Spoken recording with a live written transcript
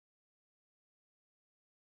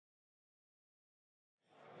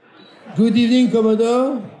Good evening,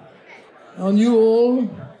 Commodore, and you all,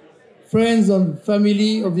 friends and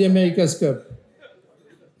family of the America's Cup.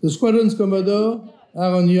 The Squadron's Commodore,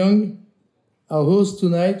 Aaron Young, our host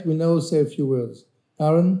tonight, will now say a few words.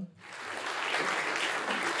 Aaron?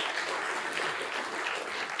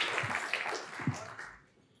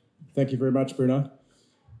 Thank you very much, Bruno.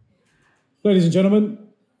 Ladies and gentlemen,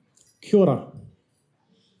 kia ora.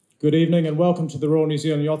 Good evening and welcome to the Royal New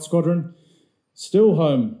Zealand Yacht Squadron, still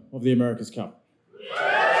home of the America's Cup.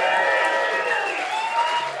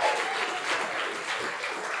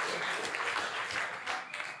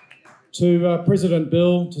 To President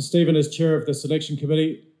Bill, to Stephen as chair of the selection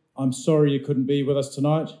committee, I'm sorry you couldn't be with us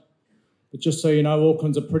tonight, but just so you know,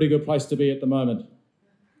 Auckland's a pretty good place to be at the moment.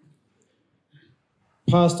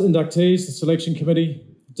 Past inductees, the selection committee,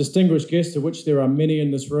 distinguished guests, of which there are many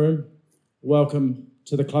in this room, welcome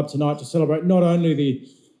to the club tonight to celebrate not only the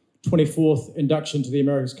 24th induction to the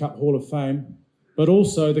America's Cup Hall of Fame, but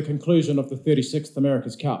also the conclusion of the 36th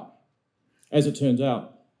America's Cup, as it turns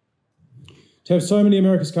out. To have so many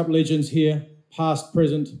America's Cup legends here, past,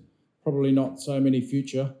 present, probably not so many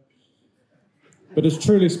future, but it's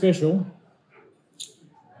truly special.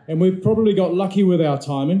 And we've probably got lucky with our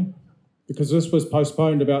timing, because this was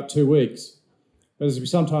postponed about 2 weeks. But as we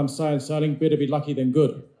sometimes say in sailing, better be lucky than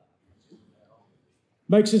good.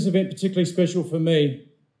 Makes this event particularly special for me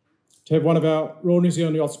to have one of our Royal New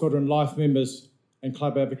Zealand Yacht Squadron life members and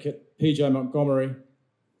club advocate, PJ Montgomery,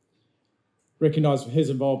 recognised for his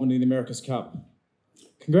involvement in the America's Cup.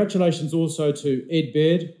 Congratulations also to Ed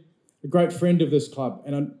Baird, a great friend of this club,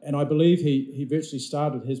 and I believe he virtually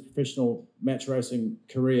started his professional match racing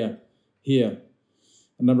career here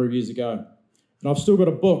a number of years ago. And I've still got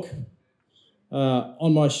a book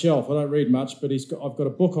on my shelf. I don't read much, but I've got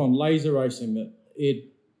a book on laser racing that Ed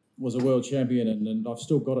was a world champion in, and I've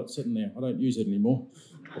still got it sitting there. I don't use it anymore.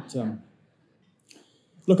 But,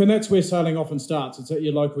 look, and that's where sailing often starts. It's at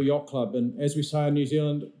your local yacht club. And as we say in New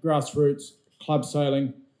Zealand, grassroots, club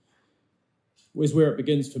sailing is where it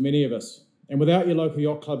begins for many of us. And without your local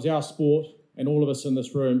yacht clubs, our sport, and all of us in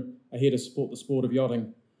this room, are here to support the sport of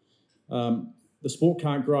yachting. The sport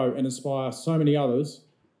can't grow and inspire so many others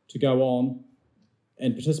to go on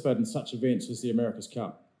and participate in such events as the America's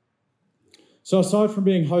Cup. So aside from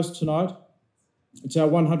being host tonight, it's our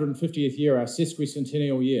 150th year, our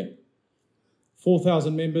sesquicentennial year.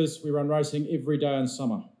 4,000 members, we run racing every day in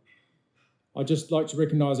summer. I'd just like to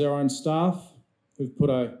recognise our own staff who've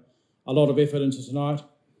put a lot of effort into tonight,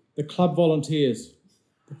 the club volunteers,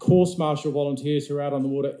 the course marshal volunteers who are out on the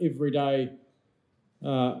water every day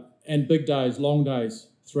and big days, long days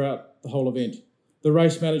throughout the whole event, the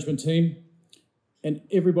race management team, and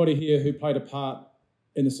everybody here who played a part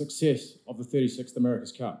in the success of the 36th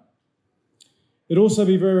America's Cup. It'd also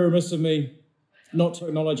be very remiss of me not to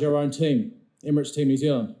acknowledge our own team, Emirates Team New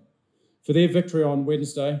Zealand, for their victory on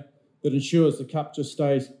Wednesday that ensures the Cup just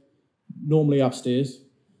stays normally upstairs.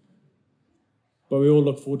 But we all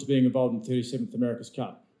look forward to being involved in the 37th America's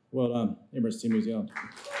Cup. Well done, Emirates Team New Zealand.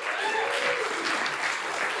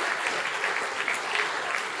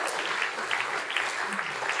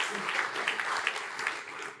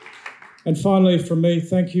 And finally, from me,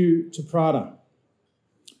 thank you to Prada,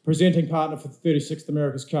 presenting partner for the 36th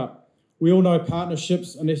America's Cup. We all know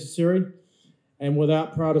partnerships are necessary, and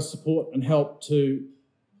without Prada's support and help to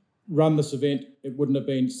run this event, it wouldn't have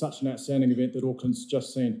been such an outstanding event that Auckland's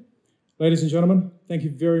just seen. Ladies and gentlemen, thank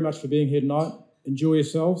you very much for being here tonight. Enjoy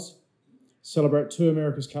yourselves, celebrate 2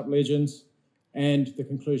 America's Cup legends, and the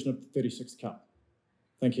conclusion of the 36th Cup.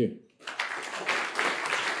 Thank you.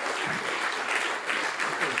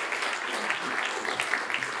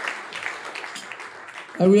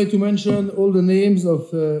 I would like to mention all the names of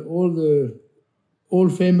all the Hall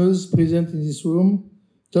famous present in this room: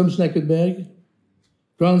 Tom Schnackenberg,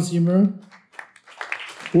 Grant Zimmer,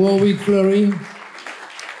 Warwick Fleury,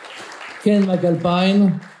 Ken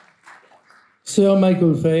McAlpine, Sir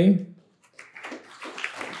Michael Fay,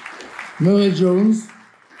 Murray Jones.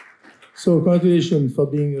 So congratulations for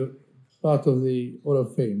being a part of the Hall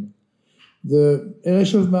of Fame. The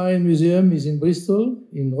ACHoF Marine Museum is in Bristol,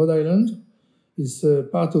 in Rhode Island. It's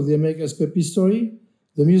part of the America's Cup history.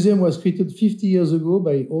 The museum was created 50 years ago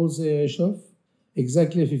by all the ACHoF,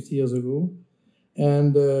 exactly 50 years ago.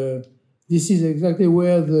 And this is exactly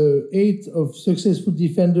where the 8 of successful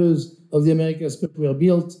defenders of the America's Cup were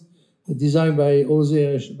built, designed by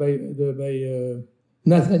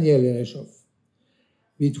Nathaniel ACHoF.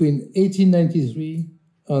 Between 1893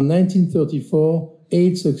 and 1934,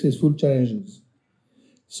 8 successful challenges.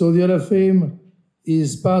 So the Hall of Fame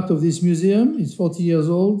is part of this museum. It's 40 years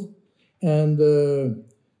old, and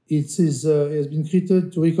It has been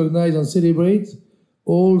created to recognize and celebrate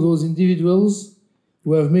all those individuals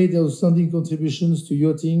who have made outstanding contributions to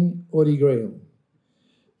yachting Holy Grail.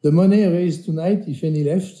 The money raised tonight, if any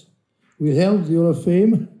left, will help the Hall of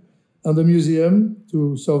Fame and the museum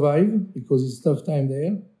to survive, because it's a tough time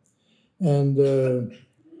there. And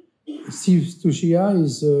Steve Tushia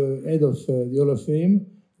is head of the Hall of Fame,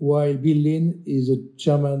 while Bill Lynn is the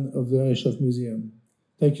chairman of the ACHoF Museum.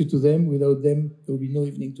 Thank you to them. Without them, there will be no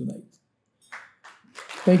evening tonight.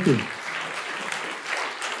 Thank you.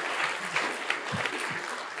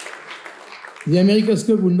 The America's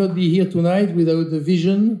Cup will not be here tonight without the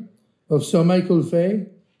vision of Sir Michael Fay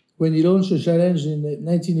when he launched a challenge in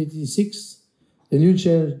 1986, the New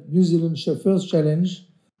Zealand's first challenge,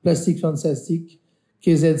 Plastic Fantastic,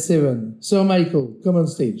 KZ7. Sir Michael, come on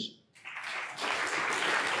stage.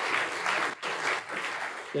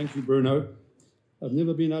 Thank you, Bruno. I've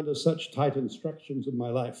never been under such tight instructions in my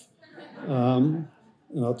life. And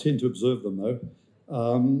I'll tend to observe them, though.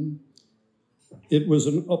 It was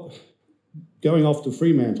going off to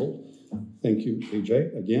Fremantle. Thank you,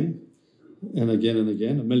 PJ, again and again and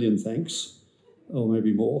again. A million thanks, or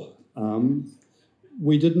maybe more.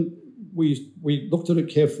 We looked at it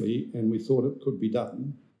carefully and we thought it could be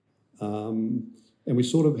done. And we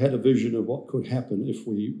sort of had a vision of what could happen if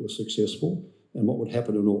we were successful and what would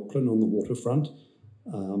happen in Auckland on the waterfront.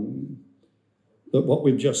 But what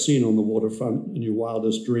we've just seen on the waterfront in your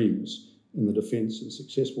wildest dreams, in the defence and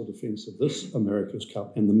successful defence of this America's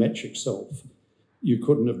Cup and the match itself, you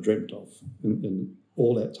couldn't have dreamt of in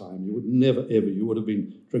all that time. You would never, ever, you would have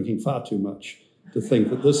been drinking far too much to think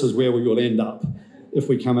that this is where we will end up if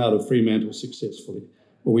we come out of Fremantle successfully.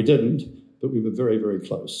 Well, we didn't, but we were very, very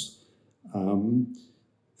close. And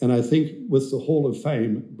I think with the Hall of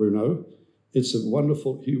Fame, Bruno, it's a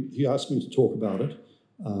wonderful, he asked me to talk about it.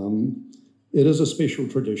 It is a special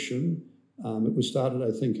tradition. It was started,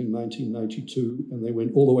 I think, in 1992, and they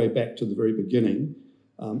went all the way back to the very beginning.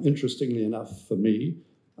 Interestingly enough for me,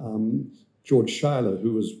 George Schuyler,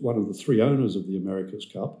 who was one of the three owners of the America's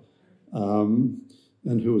Cup, and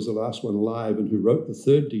who was the last one alive and who wrote the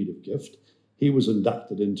third deed of gift, he was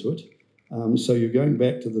inducted into it. So you're going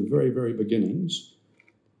back to the very, very beginnings.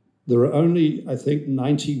 There are only, I think,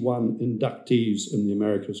 91 inductees in the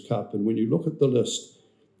America's Cup, and when you look at the list,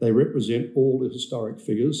 they represent all the historic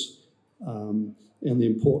figures and the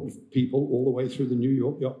important people all the way through the New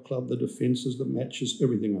York Yacht Club, the defences, the matches,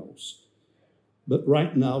 everything else. But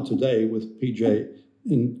right now, today, with PJ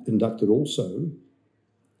inducted also,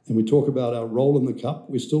 and we talk about our role in the Cup,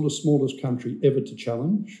 we're still the smallest country ever to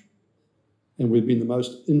challenge, and we've been the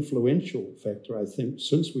most influential factor, I think,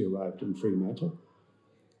 since we arrived in Fremantle.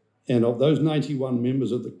 And of those 91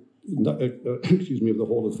 members of the, of the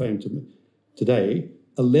Hall of Fame today,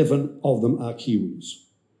 11 of them are Kiwis.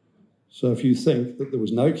 So if you think that there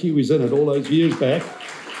was no Kiwis in it all those years back,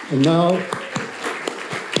 and now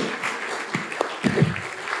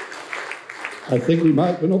I think we're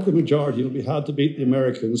not the majority. It'll be hard to beat the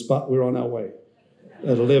Americans, but we're on our way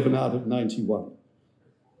at 11 out of 91.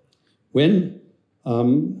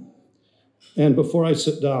 And before I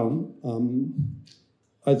sit down,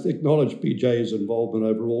 I acknowledge PJ's involvement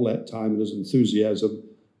over all that time and his enthusiasm,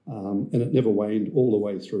 and it never waned all the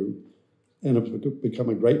way through. And it's become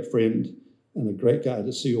a great friend and a great guy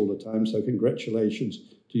to see all the time. So congratulations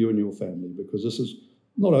to you and your family, because this is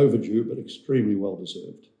not overdue, but extremely well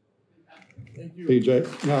deserved. Thank you.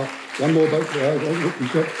 PJ. Now, one more boat.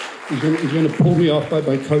 He's going to pull me off by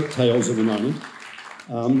my coattails in a moment.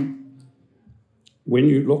 When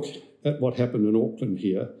you look at what happened in Auckland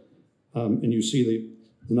here, and you see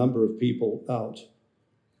the number of people out,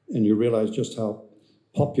 and you realise just how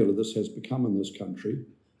popular this has become in this country,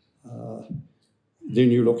 then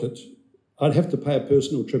you look at, I'd have to pay a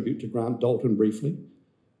personal tribute to Grant Dalton briefly.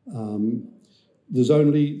 There's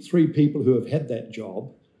only 3 people who have had that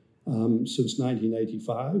job since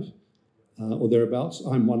 1985 or thereabouts.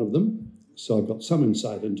 I'm one of them, so I've got some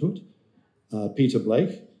insight into it. Peter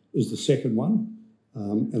Blake is the second one,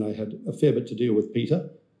 and I had a fair bit to deal with Peter.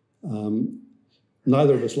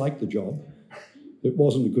 Neither of us liked the job. It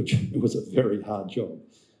wasn't a good job. It was a very hard job.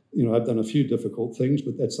 You know, I've done a few difficult things,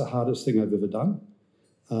 but that's the hardest thing I've ever done.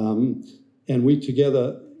 And we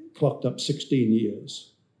together clocked up 16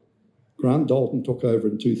 years. Grant Dalton took over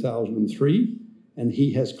in 2003, and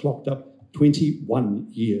he has clocked up 21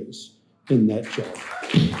 years in that job.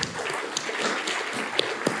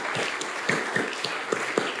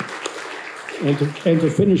 And to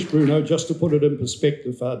finish, Bruno, just to put it in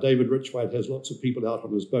perspective, David Richwhite has lots of people out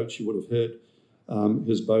on his boat. You would have heard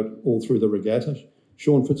his boat all through the regatta.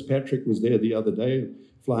 Sean Fitzpatrick was there the other day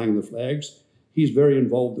flying the flags. He's very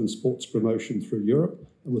involved in sports promotion through Europe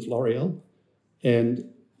with L'Oreal, and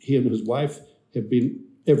he and his wife have been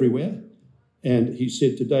everywhere. And he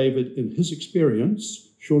said to David, in his experience,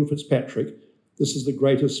 Sean Fitzpatrick, this is the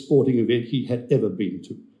greatest sporting event he had ever been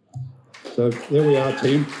to. So there we are,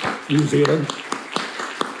 team, New Zealand.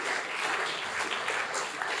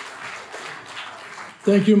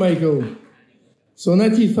 Thank you, Michael. So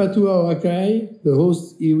Ngāti Whātua Ōrākei, the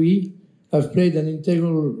host iwi, have played an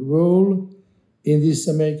integral role in this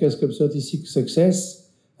America's Cup 36 success.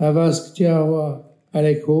 I've asked Te Aroha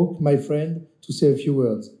Alec Hawke, my friend, to say a few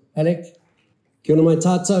words. Alec? Kia ora mai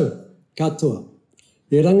tātou, katoa.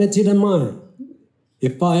 E rangatira mai, e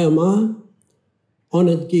whaia mā,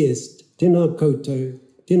 honoured guest, tēnā koutou,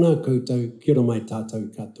 kia ora mai tātou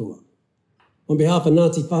katoa. On behalf of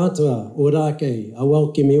Ngāti Whātua, Ōrākei, I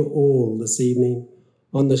welcome you all this evening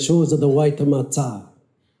on the shores of the Waitemata,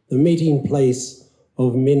 the meeting place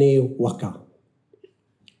of many waka.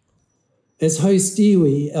 As host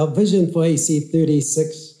iwi, our vision for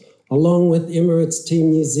AC36, along with Emirates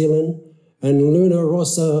Team New Zealand and Luna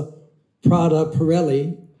Rossa Prada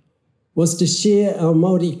Pirelli, was to share our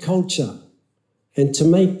Māori culture and to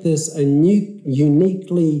make this a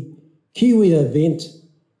uniquely Kiwi event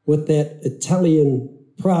with that Italian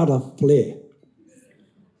Prada flair.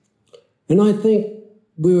 And I think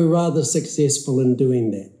we were rather successful in doing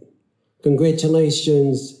that.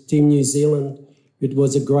 Congratulations, Team New Zealand. It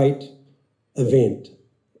was a great event.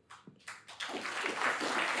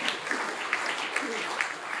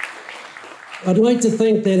 I'd like to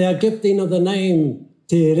think that our gifting of the name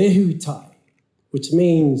Te Rehutai, which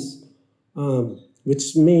means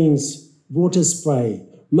water spray,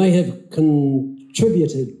 may have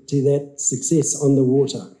contributed to that success on the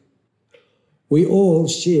water. We all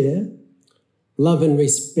share love and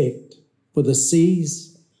respect for the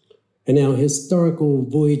seas and our historical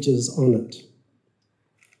voyages on it.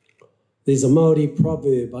 There's a Māori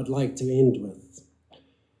proverb I'd like to end with.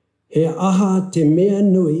 He aha te mea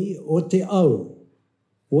nui o te ao.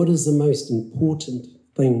 What is the most important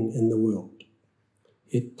thing in the world?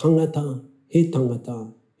 He tangata, he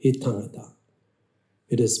tangata, he tangata.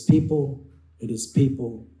 It is people, it is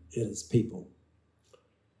people, it is people.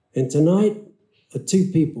 And tonight are two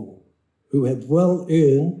people who have well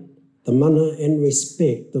earned the mana and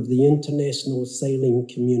respect of the international sailing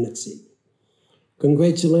community.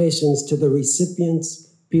 Congratulations to the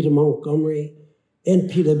recipients, Peter Montgomery and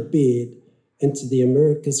Peter Baird, into the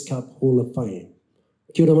America's Cup Hall of Fame.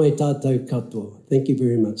 Kia ora mai tātou katoa. Thank you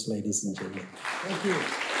very much, ladies and gentlemen. Thank you.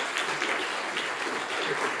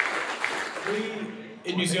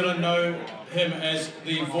 We in New Zealand know him as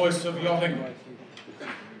the voice of yachting.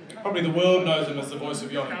 Probably the world knows him as the voice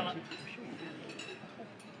of yachting.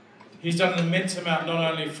 He's done an immense amount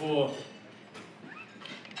not only for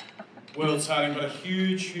world sailing, but a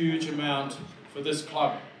huge, huge amount for this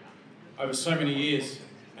club over so many years,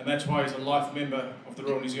 and that's why he's a life member of the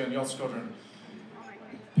Royal New Zealand Yacht Squadron.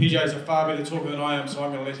 PJ is a far better talker than I am, so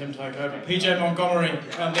I'm going to let him take over. PJ Montgomery,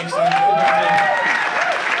 our next inductee.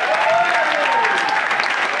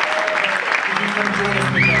 Could you come join us,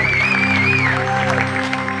 PJ?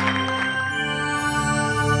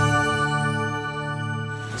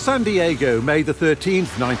 San Diego, May the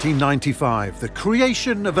 13th, 1995, the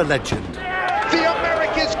creation of a legend. The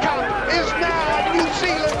America's Cup is now New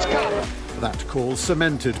Zealand's Cup. That call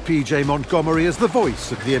cemented PJ Montgomery as the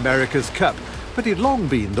voice of the America's Cup, but he'd long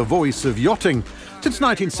been the voice of yachting. Since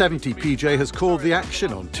 1970, PJ has called the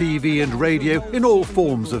action on TV and radio in all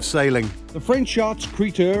forms of sailing. The French yachts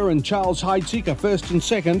Creteur and Charles Heidsieck are first and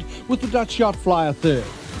second, with the Dutch yacht Flyer third.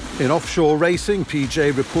 In offshore racing,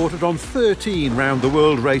 PJ reported on 13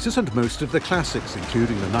 round-the-world races and most of the classics,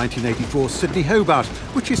 including the 1984 Sydney Hobart,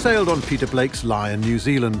 which he sailed on Peter Blake's Lion, New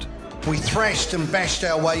Zealand. We thrashed and bashed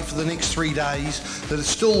our way for the next 3 days that are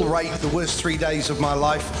still rate the worst 3 days of my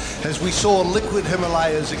life as we saw liquid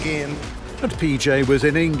Himalayas again. And PJ was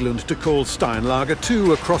in England to call Steinlager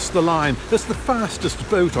 2 across the line as the fastest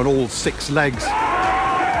boat on all 6 legs.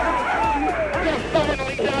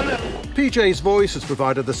 PJ's voice has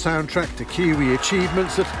provided the soundtrack to Kiwi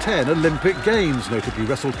achievements at 10 Olympic Games, notably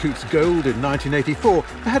Russell Coote's gold in 1984,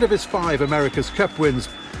 ahead of his 5 America's Cup wins.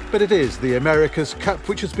 But it is the America's Cup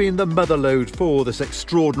which has been the motherlode for this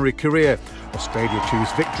extraordinary career. Australia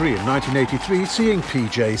 2's victory in 1983 seeing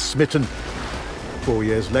PJ smitten. 4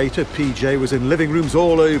 years later, PJ was in living rooms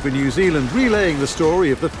all over New Zealand, relaying the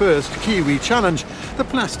story of the first Kiwi challenge, the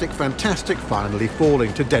plastic fantastic finally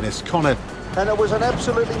falling to Dennis Conner. And it was an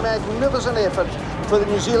absolutely magnificent effort for the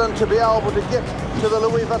New Zealand to be able to get to the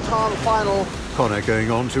Louis Vuitton final Connor going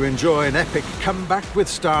on to enjoy an epic comeback with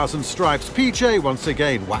stars and stripes. PJ once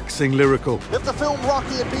again waxing lyrical. If the film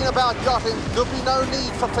Rocky had been about yachting, there'd be no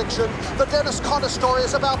need for fiction. The Dennis Conner story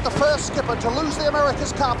is about the first skipper to lose the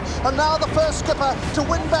America's Cup, and now the first skipper to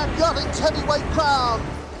win back yachting's heavyweight crown.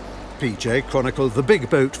 PJ chronicled the big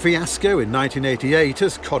boat fiasco in 1988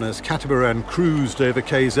 as Connor's catamaran cruised over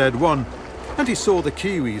KZ1. And he saw the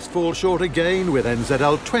Kiwis fall short again with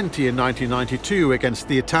NZL20 in 1992 against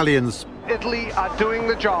the Italians. Italy are doing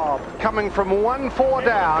the job. Coming from 1-4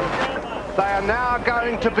 down, they are now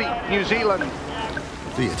going to beat New Zealand.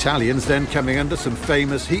 The Italians then coming under some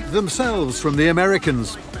famous heat themselves from the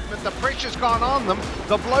Americans. But the pressure's gone on them.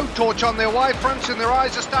 The blowtorch on their wide fronts and their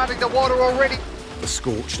eyes are starting to water already. The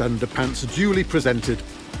scorched underpants duly presented.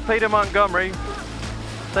 Peter Montgomery,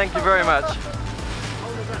 thank you very much.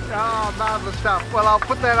 Oh, marvellous stuff. Well, I'll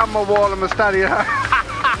put that on my wall in my study.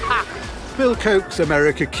 Bill Coke's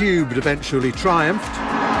America Cubed eventually triumphed.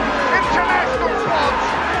 International squads,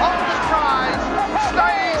 oldest prize,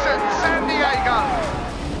 stays in San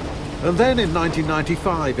Diego. And then in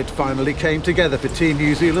 1995 it finally came together for Team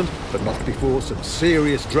New Zealand, but not before some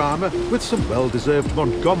serious drama with some well-deserved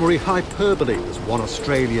Montgomery hyperbole as one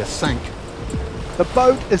Australia sank. The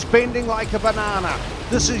boat is bending like a banana.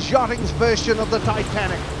 This is yachting's version of the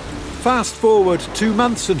Titanic. Fast forward 2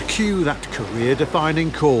 months and cue that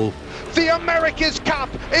career-defining call. The America's Cup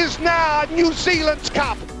is now New Zealand's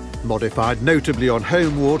Cup. Modified notably on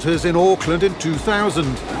home waters in Auckland in 2000.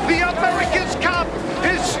 The America's Cup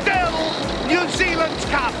is still New Zealand's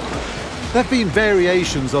Cup. There have been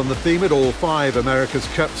variations on the theme at all 5 America's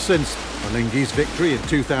Cups since. Malingi's victory in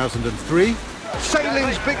 2003.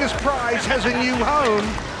 Sailing's biggest prize has a new home,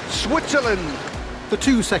 Switzerland. The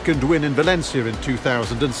 2-second win in Valencia in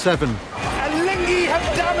 2007. Alinghi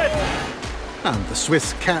have done it! And the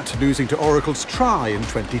Swiss Cat losing to Oracle's Try in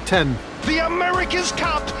 2010. The America's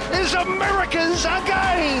Cup is America's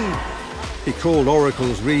again! He called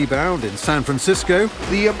Oracle's rebound in San Francisco.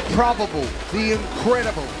 The improbable, the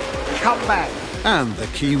incredible comeback. And the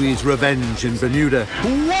Kiwis' revenge in Bermuda.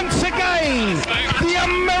 Once again, the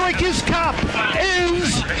America's Cup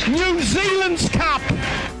is New Zealand's Cup!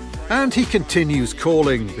 And he continues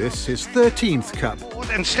calling this his 13th Cup.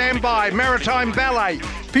 And stand by, Maritime Ballet.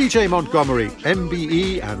 PJ Montgomery,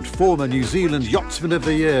 MBE and former New Zealand Yachtsman of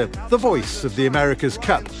the Year, the voice of the America's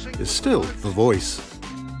Cup, is still the voice.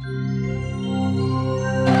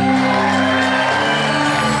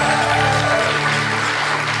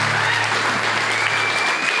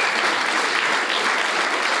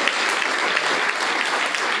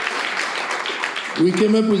 We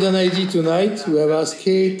came up with an idea tonight. We have asked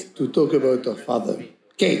Kate to talk about her father.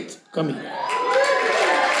 Kate, come here.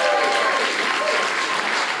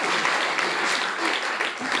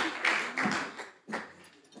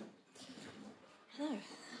 Hello.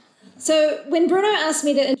 So when Bruno asked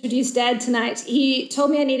me to introduce Dad tonight, he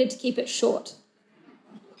told me I needed to keep it short.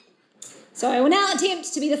 So I will now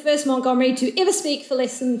attempt to be the first Montgomery to ever speak for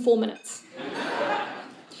less than 4 minutes.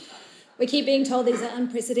 We keep being told these are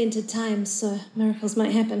unprecedented times, so miracles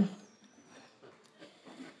might happen.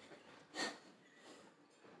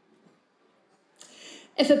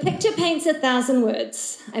 If a picture paints 1,000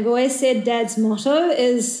 words, I've always said Dad's motto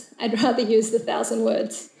is, I'd rather use the 1,000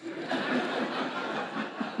 words.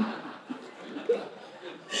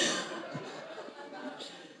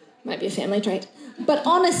 Might be a family trait. But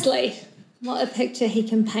honestly, what a picture he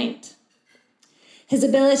can paint. His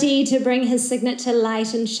ability to bring his signature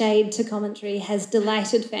light and shade to commentary has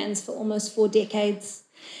delighted fans for almost 4 decades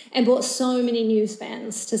and brought so many new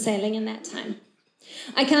fans to sailing in that time.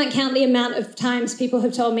 I can't count the amount of times people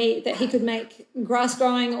have told me that he could make grass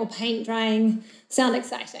growing or paint drying sound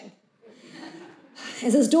exciting.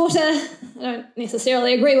 As his daughter, I don't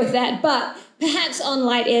necessarily agree with that, but perhaps on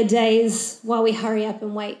light air days, while we hurry up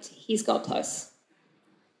and wait, he's got close.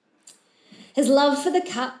 His love for the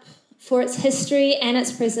cup, for its history and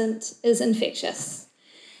its present, is infectious.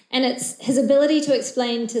 And it's his ability to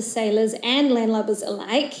explain to sailors and landlubbers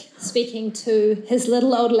alike, speaking to his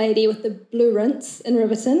little old lady with the blue rinse in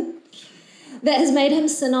Riverton, that has made him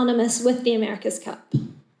synonymous with the America's Cup.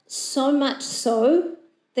 So much so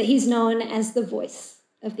that he's known as the voice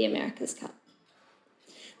of the America's Cup.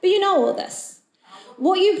 But you know all this.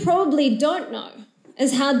 What you probably don't know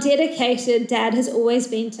is how dedicated Dad has always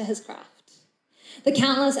been to his craft. The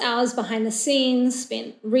countless hours behind the scenes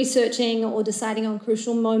spent researching or deciding on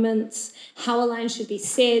crucial moments, how a line should be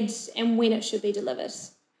said and when it should be delivered.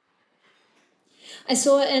 I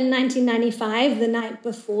saw it in 1995, the night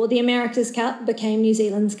before the America's Cup became New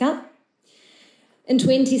Zealand's Cup. In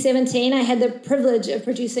 2017, I had the privilege of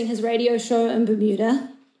producing his radio show in Bermuda.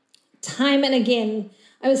 Time and again,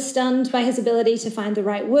 I was stunned by his ability to find the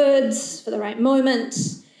right words for the right moment,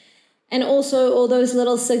 and also all those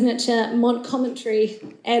little signature Montgomery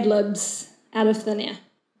ad-libs out of thin air.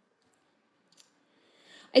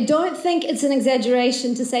 I don't think it's an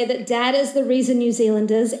exaggeration to say that Dad is the reason New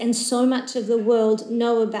Zealanders and so much of the world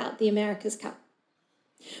know about the America's Cup.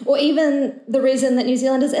 Or even the reason that New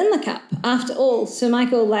Zealand is in the Cup. After all, Sir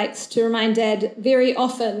Michael likes to remind Dad very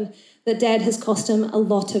often that Dad has cost him a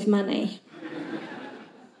lot of money.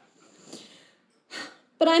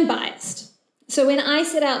 But I'm biased. So when I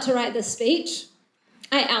set out to write this speech,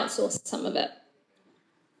 I outsourced some of it.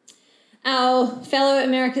 Our fellow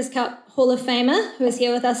America's Cup Hall of Famer, who is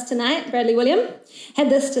here with us tonight, Bradley William,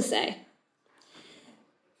 had this to say.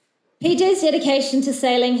 PJ's dedication to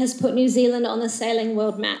sailing has put New Zealand on the sailing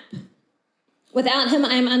world map. Without him,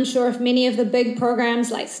 I am unsure if many of the big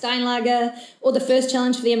programs like Steinlager or the first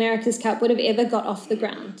challenge for the America's Cup would have ever got off the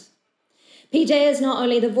ground. PJ is not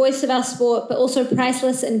only the voice of our sport, but also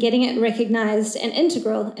priceless in getting it recognised and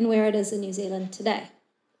integral in where it is in New Zealand today.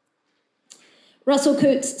 Russell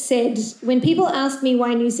Coutts said, "When people ask me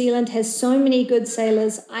why New Zealand has so many good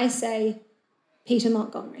sailors, I say Peter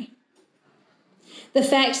Montgomery." The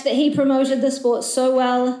fact that he promoted the sport so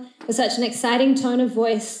well with such an exciting tone of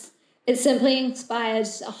voice, it simply inspired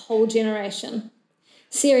a whole generation.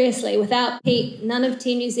 Seriously, without Pete, none of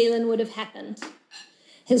Team New Zealand would have happened.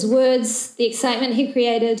 His words, the excitement he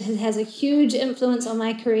created, has a huge influence on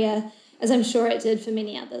my career, as I'm sure it did for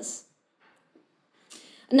many others.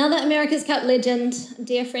 Another America's Cup legend, a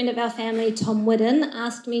dear friend of our family, Tom Whiddon,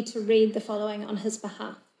 asked me to read the following on his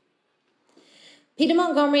behalf. Peter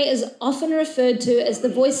Montgomery is often referred to as the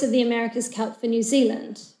voice of the America's Cup for New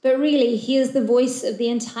Zealand, but really he is the voice of the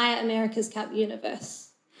entire America's Cup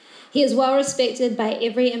universe. He is well respected by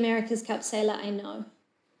every America's Cup sailor I know.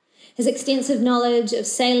 His extensive knowledge of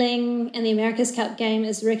sailing and the America's Cup game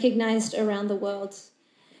is recognised around the world,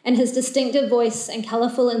 and his distinctive voice and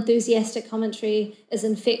colourful, enthusiastic commentary is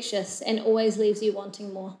infectious and always leaves you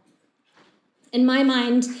wanting more. In my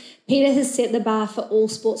mind, Peter has set the bar for all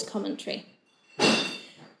sports commentary.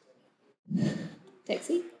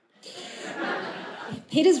 Taxi.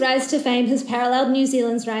 Peter's rise to fame has paralleled New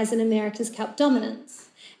Zealand's rise in America's Cup dominance.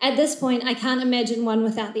 At this point, I can't imagine one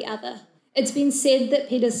without the other. It's been said that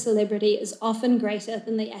Peter's celebrity is often greater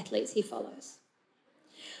than the athletes he follows.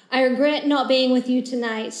 I regret not being with you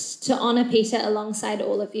tonight to honour Peter alongside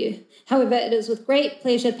all of you. However, it is with great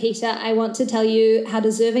pleasure, Peter, I want to tell you how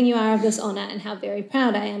deserving you are of this honour and how very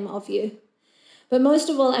proud I am of you. But most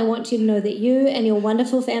of all, I want you to know that you and your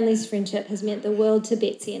wonderful family's friendship has meant the world to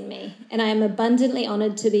Betsy and me, and I am abundantly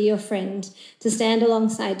honoured to be your friend, to stand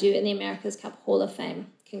alongside you in the America's Cup Hall of Fame.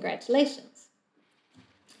 Congratulations.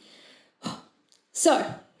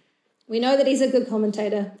 So, we know that he's a good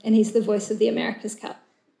commentator and he's the voice of the America's Cup.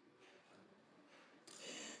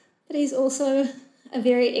 But he's also a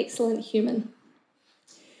very excellent human.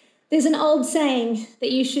 There's an old saying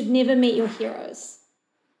that you should never meet your heroes,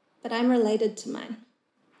 but I'm related to mine.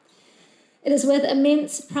 It is with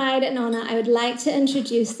immense pride and honour I would like to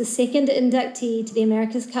introduce the second inductee to the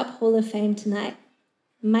America's Cup Hall of Fame tonight,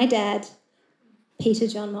 my dad, Peter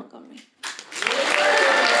John Montgomery.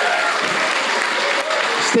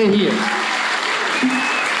 Stay here.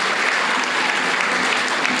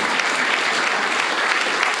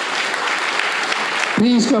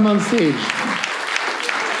 Please come on stage.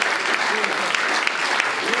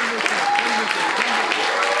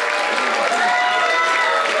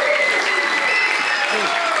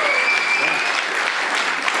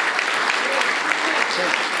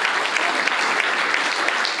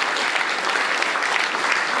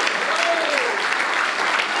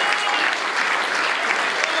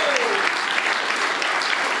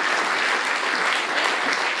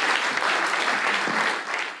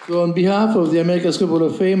 So on behalf of the America's Cup Hall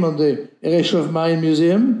of Fame and the ACHoF Marine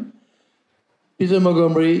Museum, Peter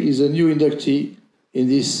Montgomery is a new inductee in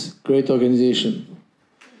this great organization.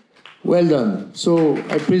 Well done. So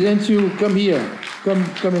I present you, come here, come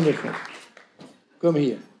in the front. Come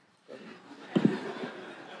here.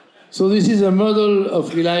 So this is a model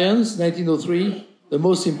of Reliance, 1903, the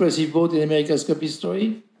most impressive boat in America's Cup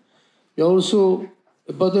history. Here also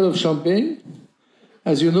a bottle of champagne.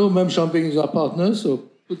 As you know, Mum Champagne is our partner, so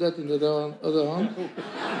put that in the other hand.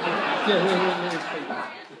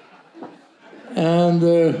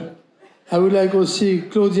 And I would like to see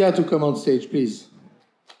Claudia to come on stage, please.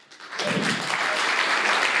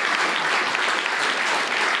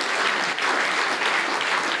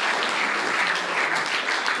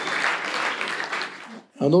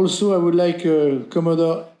 And also I would like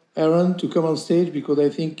Commodore Aaron to come on stage because I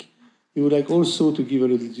think We would like also to give a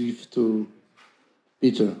little gift to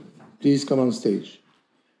Peter. Please come on stage.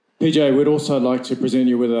 PJ, we'd also like to present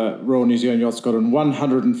you with a Royal New Zealand Yacht Squadron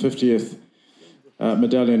 150th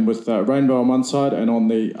medallion with rainbow on one side, and on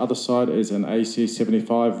the other side is an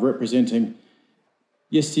AC75 representing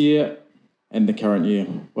yesteryear and the current year.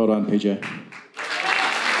 Well done, PJ.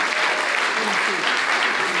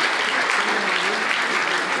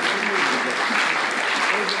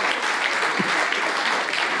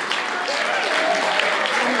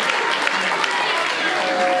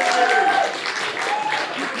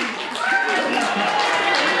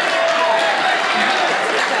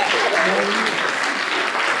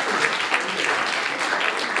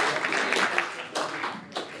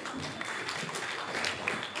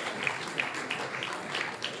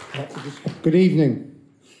 Good evening.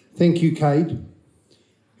 Thank you, Kate,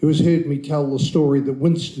 who has heard me tell the story that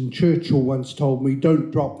Winston Churchill once told me,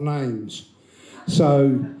 don't drop names.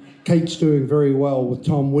 So Kate's doing very well with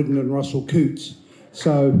Tom Whidden and Russell Coots,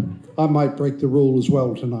 so I might break the rule as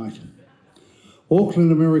well tonight.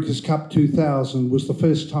 Auckland America's Cup 2000 was the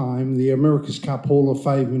first time the America's Cup Hall of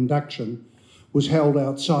Fame induction was held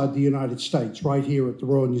outside the United States, right here at the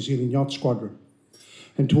Royal New Zealand Yacht Squadron.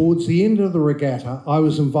 And towards the end of the regatta, I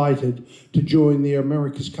was invited to join the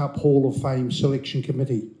America's Cup Hall of Fame selection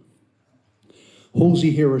committee.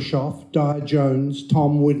 Halsey Herreshoff, Dyer Jones,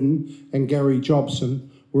 Tom Whidden and Gary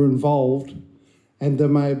Jobson were involved, and there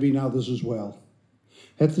may have been others as well.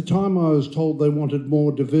 At the time, I was told they wanted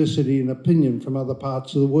more diversity and opinion from other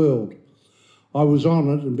parts of the world. I was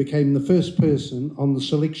honoured and became the first person on the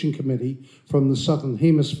selection committee from the Southern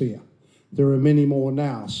Hemisphere. There are many more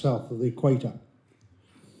now south of the equator.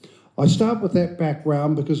 I start with that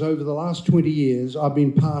background because over the last 20 years, I've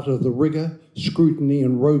been part of the rigour, scrutiny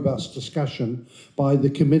and robust discussion by the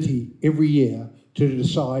committee every year to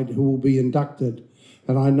decide who will be inducted,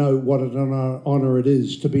 and I know what an honour it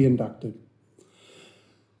is to be inducted.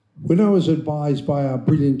 When I was advised by our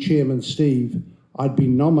brilliant chairman, Steve, I'd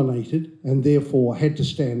been nominated and therefore had to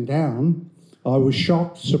stand down, I was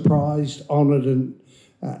shocked, surprised, honoured, and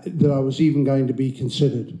that I was even going to be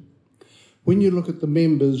considered. When you look at the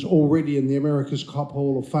members already in the America's Cup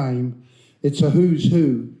Hall of Fame, it's a who's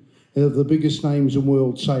who of the biggest names in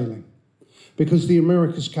world sailing. Because the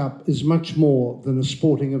America's Cup is much more than a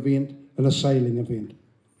sporting event and a sailing event.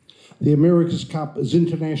 The America's Cup is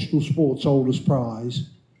international sport's oldest prize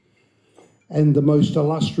and the most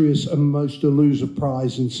illustrious and most elusive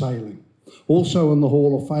prize in sailing. Also in the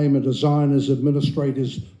Hall of Fame are designers,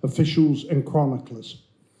 administrators, officials and chroniclers.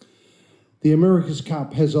 The America's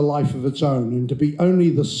Cup has a life of its own, and to be only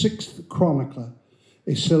the 6th chronicler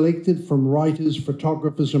is selected from writers,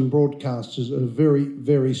 photographers and broadcasters a very,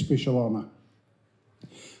 very special honour.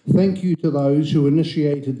 Thank you to those who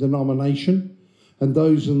initiated the nomination and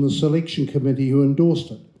those in the selection committee who endorsed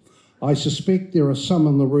it. I suspect there are some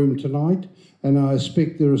in the room tonight, and I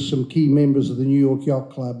expect there are some key members of the New York Yacht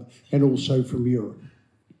Club and also from Europe.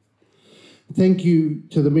 Thank you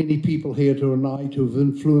to the many people here tonight who have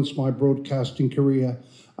influenced my broadcasting career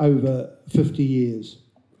over 50 years.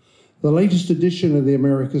 The latest edition of the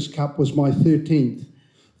America's Cup was my 13th.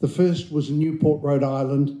 The first was in Newport, Rhode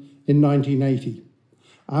Island in 1980,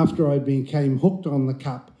 after I became hooked on the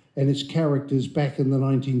Cup and its characters back in the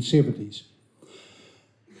 1970s.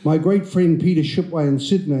 My great friend Peter Shipway in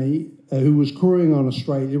Sydney, who was crewing on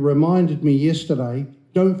Australia, reminded me yesterday,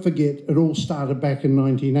 don't forget it all started back in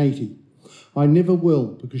 1980. I never will,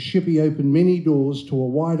 because Shippy opened many doors to a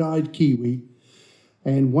wide-eyed Kiwi,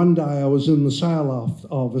 and one day I was in the sail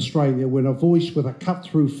of Australia when a voice with a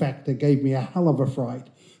cut-through factor gave me a hell of a fright.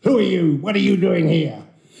 Who are you? What are you doing here?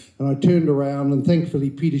 And I turned around, and thankfully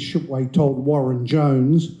Peter Shipway told Warren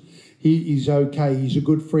Jones he's okay, he's a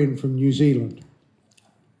good friend from New Zealand.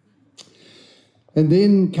 And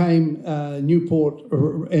then came Newport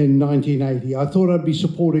in 1980. I thought I'd be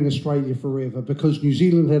supporting Australia forever because New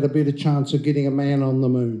Zealand had a better chance of getting a man on the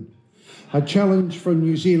moon. A challenge from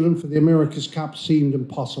New Zealand for the America's Cup seemed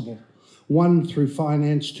impossible. 1, through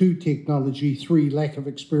finance, 2, technology, 3, lack of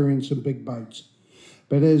experience in big boats.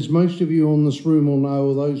 But as most of you on this room will know,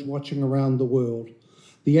 or those watching around the world,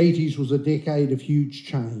 the 80s was a decade of huge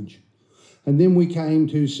change. And then we came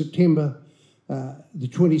to the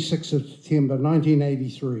 26th of September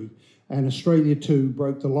 1983, and Australia 2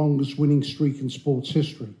 broke the longest winning streak in sports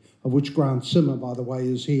history, of which Grant Simmer, by the way,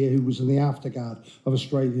 is here, who was in the afterguard of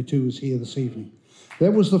Australia 2, is here this evening.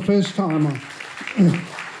 That was the first time I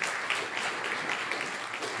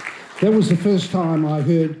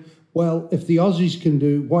heard, well, if the Aussies can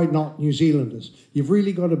do, why not New Zealanders? You've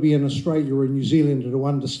really got to be an Australia or New Zealander to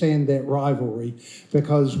understand that rivalry,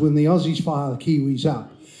 because when the Aussies fire the Kiwis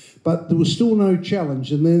up, But there was still no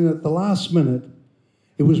challenge, and then at the last minute,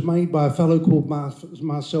 it was made by a fellow called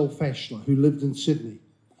Marcel Fashler, who lived in Sydney.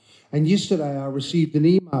 And yesterday I received an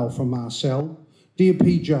email from Marcel. Dear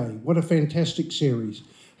PJ, what a fantastic series.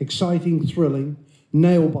 Exciting, thrilling,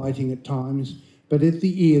 nail-biting at times, but at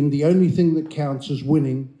the end, the only thing that counts is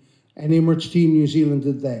winning, and Emirates Team New Zealand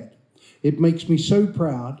did that. It makes me so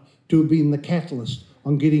proud to have been the catalyst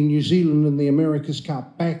on getting New Zealand in the America's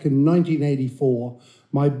Cup back in 1984.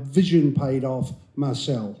 My vision paid off,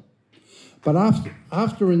 Marcel. But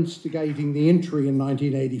after instigating the entry in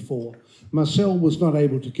 1984, Marcel was not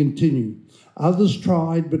able to continue. Others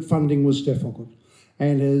tried, but funding was difficult.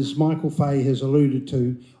 And as Michael Fay has alluded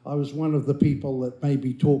to, I was one of the people that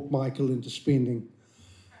maybe talked Michael into spending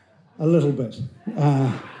a little bit.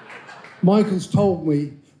 Michael's told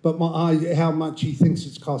me, but my eyes, how much he thinks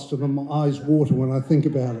it's cost him, and my eyes water when I think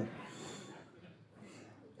about it.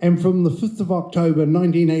 And from the 5th of October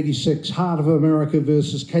 1986, Heart of America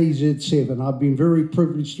versus KZ7, I've been very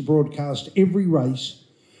privileged to broadcast every race,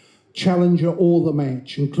 Challenger or the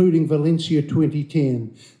match, including Valencia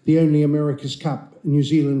 2010, the only America's Cup New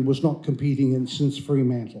Zealand was not competing in since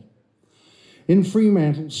Fremantle. In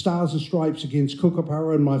Fremantle, Stars and Stripes against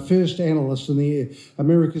Kookaburra, and my first analyst in the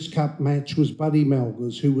America's Cup match was Buddy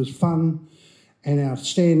Malgers, who was fun and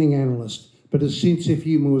outstanding analyst, but his sense of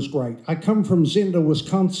humour was great. I come from Zenda,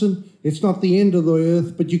 Wisconsin. It's not the end of the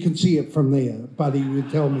earth, but you can see it from there, Buddy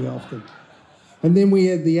would tell me often. And then we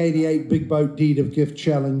had the 88 Big Boat Deed of Gift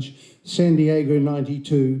Challenge, San Diego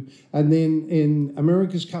 92, and then in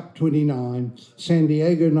America's Cup 29, San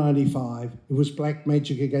Diego 95, it was Black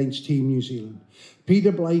Magic against Team New Zealand.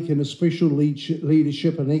 Peter Blake and his special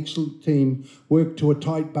leadership and excellent team worked to a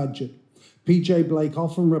tight budget. PJ Blake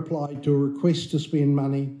often replied to a request to spend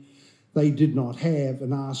money they did not have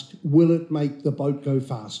and asked, will it make the boat go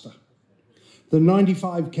faster? The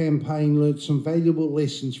 95 campaign learned some valuable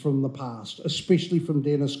lessons from the past, especially from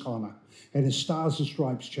Dennis Conner and his Stars and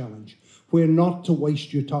Stripes challenge, where not to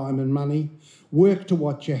waste your time and money, work to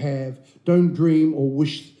what you have, don't dream or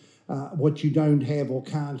wish what you don't have or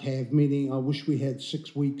can't have, meaning I wish we had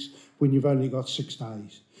 6 weeks when you've only got 6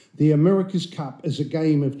 days. The America's Cup is a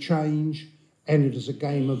game of change and it is a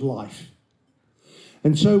game of life.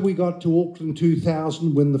 And so we got to Auckland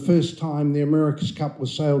 2000 when the first time the America's Cup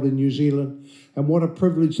was sailed in New Zealand, and what a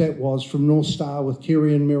privilege that was from North Star with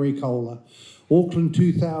Terry and Mary Kohler. Auckland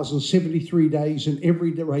 2000, 73 days in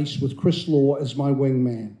every race with Chris Law as my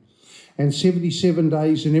wingman, and 77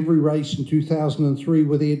 days in every race in 2003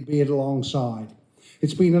 with Ed Baird alongside.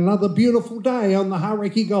 It's been another beautiful day on the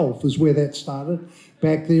Ōrākei Golf is where that started,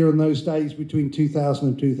 back there in those days between 2000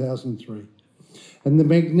 and 2003. And the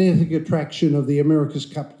magnetic attraction of the America's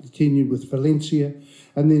Cup continued with Valencia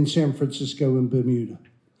and then San Francisco and Bermuda.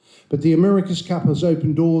 But the America's Cup has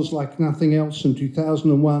opened doors like nothing else. In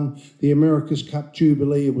 2001, the America's Cup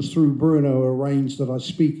Jubilee, it was through Bruno arranged that I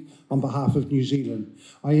speak on behalf of New Zealand.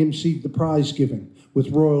 I emceed the prize giving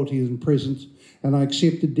with royalties and presents, and I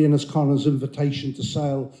accepted Dennis Conner's invitation to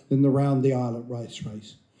sail in the Round the Islet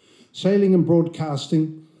race. Sailing and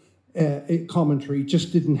broadcasting commentary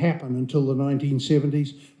just didn't happen until the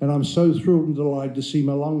 1970s, and I'm so thrilled and delighted to see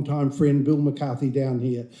my longtime friend Bill McCarthy down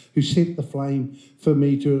here, who set the flame for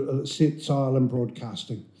me to set sail in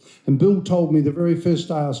broadcasting. And Bill told me the very first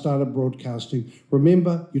day I started broadcasting,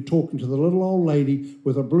 remember, you're talking to the little old lady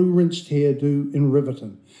with a blue rinsed hairdo in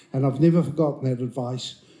Riverton. And I've never forgotten that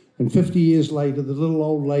advice. And 50 years later, the little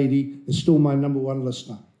old lady is still my #1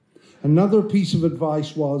 listener. Another piece of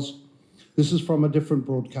advice was, this is from a different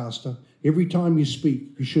broadcaster, every time you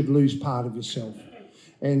speak, you should lose part of yourself.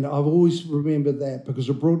 And I've always remembered that, because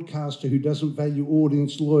a broadcaster who doesn't value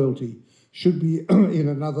audience loyalty should be in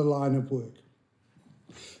another line of work.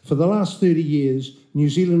 For the last 30 years, New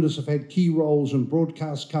Zealanders have had key roles in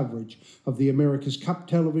broadcast coverage of the America's Cup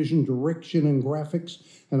television, direction and graphics.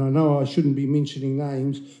 And I know I shouldn't be mentioning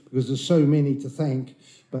names because there's so many to thank,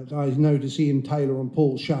 but I notice Ian Taylor and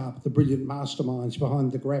Paul Sharp, the brilliant masterminds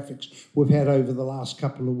behind the graphics we've had over the last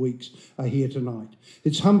couple of weeks, are here tonight.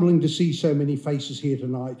 It's humbling to see so many faces here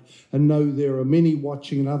tonight and know there are many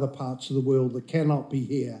watching in other parts of the world that cannot be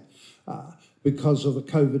here because of the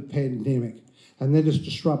COVID pandemic. And that has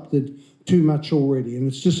disrupted too much already. And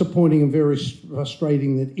it's disappointing and very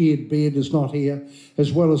frustrating that Ed Baird is not here,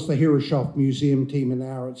 as well as the ACHoF Museum team and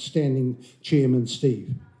our outstanding chairman,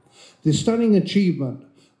 Steve. The stunning achievement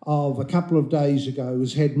of a couple of days ago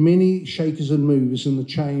has had many shakers and movers in the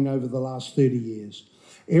chain over the last 30 years.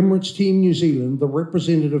 Emirates Team New Zealand, the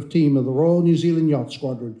representative team of the Royal New Zealand Yacht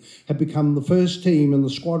Squadron, have become the first team in the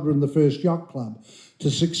Squadron, the first yacht club,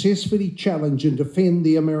 to successfully challenge and defend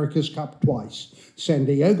the America's Cup twice. San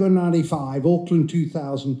Diego 95, Auckland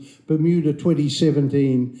 2000, Bermuda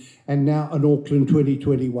 2017, and now in Auckland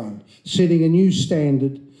 2021, setting a new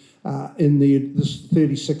standard in this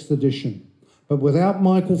 36th edition. But without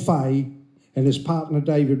Michael Fay and his partner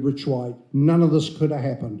David Richwhite, none of this could have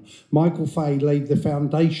happened. Michael Fay laid the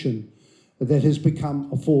foundation that has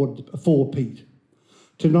become a four-peat.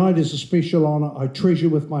 Tonight is a special honour I treasure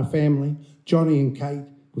with my family, Johnny and Kate.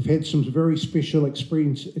 We've had some very special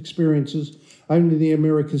experiences only the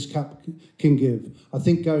America's Cup can give. I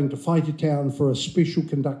think going to Fighter Town for a special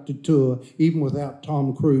conducted tour, even without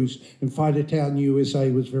Tom Cruise, in Fighter Town, USA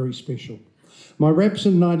was very special. My raps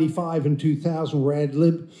in 95 and 2000 were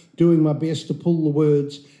ad-lib, doing my best to pull the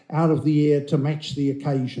words out of the air to match the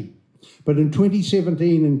occasion. But in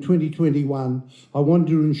 2017 and 2021, I wanted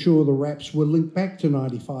to ensure the raps were linked back to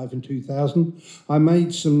 95 and 2000. I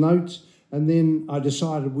made some notes, and then I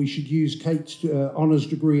decided we should use Kate's honours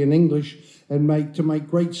degree in English and make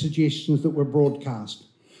great suggestions that were broadcast.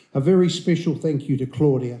 A very special thank you to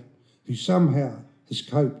Claudia, who somehow has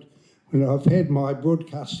coped when I've had my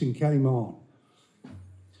broadcasting came on.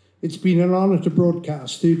 It's been an honour to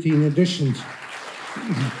broadcast 13 editions.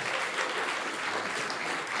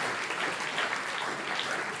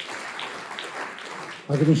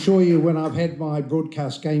 I can assure you when I've had my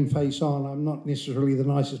broadcast game face on, I'm not necessarily the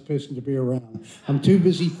nicest person to be around. I'm too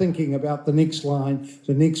busy thinking about the next line,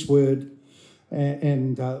 the next word,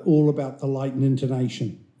 and all about the light and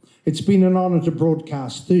intonation. It's been an honour to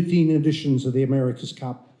broadcast 13 editions of the America's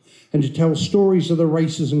Cup and to tell stories of the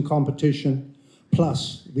races and competition,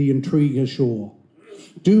 plus the intrigue ashore.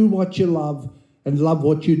 Do what you love and love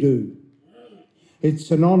what you do.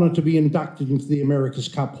 It's an honour to be inducted into the America's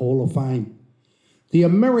Cup Hall of Fame. The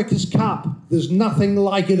America's Cup, there's nothing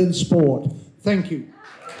like it in sport. Thank you.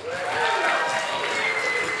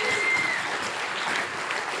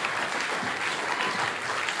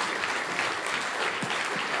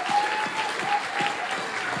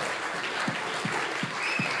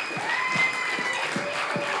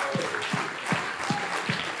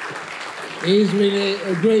 He's really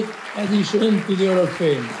a great addition to the Hall of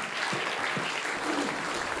Fame.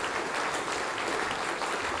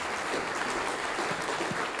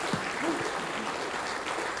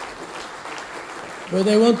 But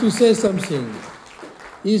I want to say something.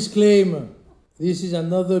 His claim, this is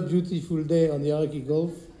another beautiful day on the Ōrākei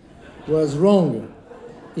Golf, was wrong.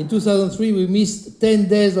 In 2003, we missed 10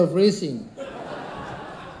 days of racing.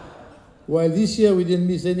 While this year, we didn't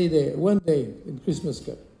miss any day, one day in Christmas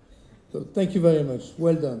Cup. So thank you very much.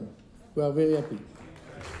 Well done. We are very happy.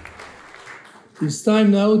 It's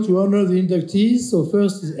time now to honor the inductees. So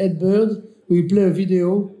first is Ed Baird. We play a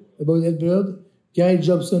video about Ed Baird. Guy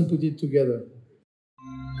Jobson put it together.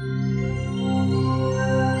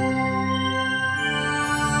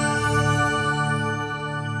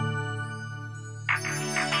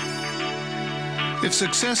 If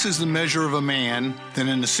success is the measure of a man, then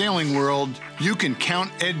in the sailing world, you can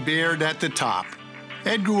count Ed Baird at the top.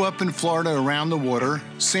 Ed grew up in Florida around the water,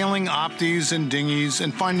 sailing opties and dinghies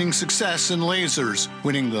and finding success in lasers,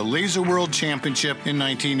 winning the Laser World Championship in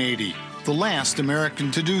 1980, the last American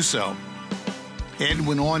to do so. Ed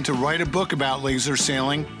went on to write a book about laser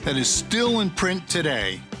sailing that is still in print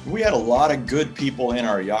today. We had a lot of good people in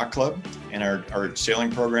our yacht club and our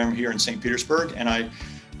sailing program here in St. Petersburg, and I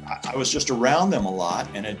was just around them a lot,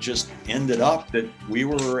 and it just ended up that we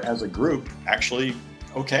were, as a group, actually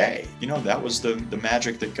okay. You know, that was the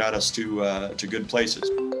magic that got us to good places.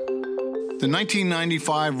 The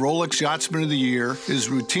 1995 Rolex Yachtsman of the Year is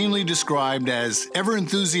routinely described as ever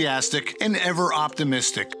enthusiastic and ever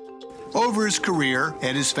optimistic. Over his career,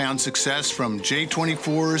 Ed has found success from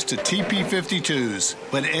J24s to TP52s,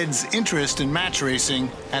 but Ed's interest in match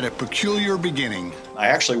racing had a peculiar beginning. I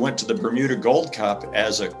actually went to the Bermuda Gold Cup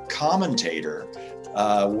as a commentator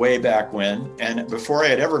way back when, and before I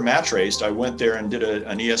had ever match raced, I went there and did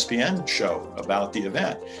an ESPN show about the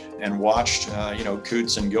event and watched you know,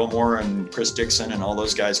 Coots and Gilmore and Chris Dixon and all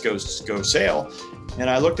those guys go sail. And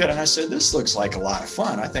I looked at it and I said, this looks like a lot of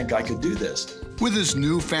fun. I think I could do this. With his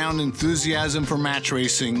newfound enthusiasm for match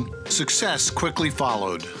racing, success quickly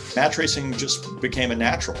followed. Match racing just became a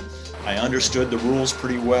natural. I understood the rules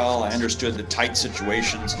pretty well. I understood the tight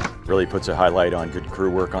situations. Really puts a highlight on good crew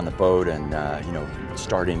work on the boat and you know,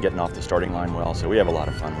 getting off the starting line well. So we have a lot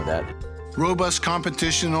of fun with that. Robust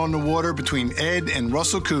competition on the water between Ed and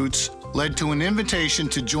Russell Coots led to an invitation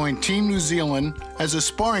to join Team New Zealand as a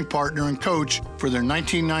sparring partner and coach for their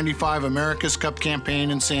 1995 America's Cup campaign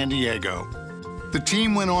in San Diego. The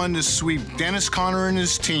team went on to sweep Dennis Conner and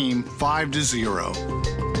his team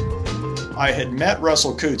 5-0. I had met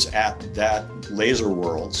Russell Coutts at that Laser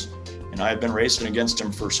Worlds, and I had been racing against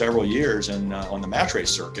him for several years and on the match race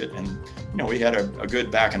circuit, and we had a good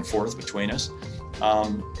back and forth between us.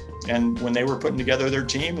 And when they were putting together their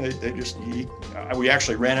team, we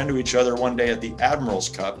actually ran into each other one day at the Admiral's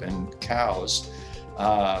Cup in Cowes.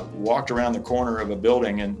 Walked around the corner of a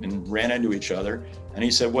building and ran into each other. And he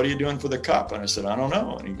said, "What are you doing for the Cup?" And I said, "I don't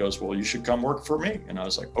know." And he goes, "Well, you should come work for me." And I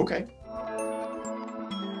was like, "Okay."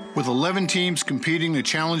 With 11 teams competing to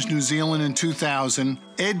challenge New Zealand in 2000,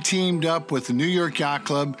 Ed teamed up with the New York Yacht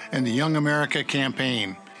Club and the Young America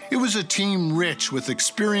campaign. It was a team rich with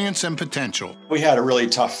experience and potential. We had a really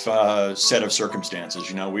tough set of circumstances.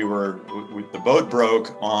 The boat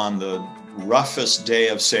broke on the roughest day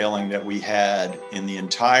of sailing that we had in the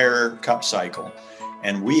entire Cup cycle.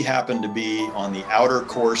 And we happened to be on the outer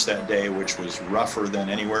course that day, which was rougher than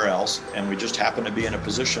anywhere else. And we just happened to be in a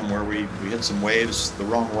position where we hit some waves the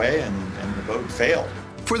wrong way and the boat failed.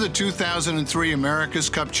 For the 2003 America's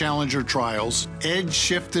Cup Challenger Trials, Ed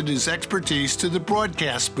shifted his expertise to the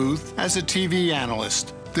broadcast booth as a TV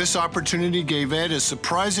analyst. This opportunity gave Ed a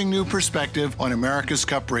surprising new perspective on America's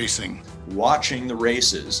Cup racing. Watching the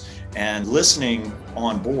races and listening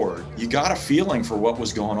on board, you got a feeling for what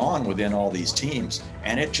was going on within all these teams.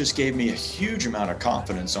 And it just gave me a huge amount of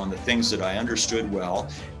confidence on the things that I understood well.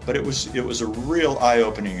 But it was a real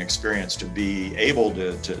eye-opening experience to be able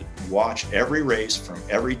to watch every race from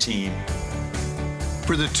every team.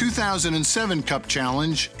 For the 2007 Cup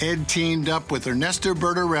Challenge, Ed teamed up with Ernesto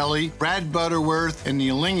Bertarelli, Brad Butterworth, and the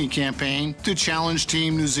Ōrākei campaign to challenge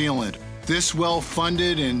Team New Zealand. This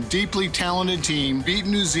well-funded and deeply talented team beat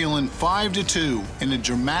New Zealand 5-2 in a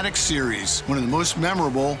dramatic series, one of the most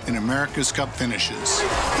memorable in America's Cup finishes.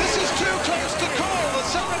 This is too close to call the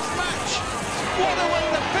seventh match. What a way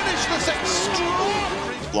to finish this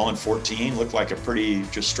extraordinary. Blowing 14 looked like a pretty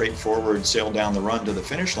just straightforward sail down the run to the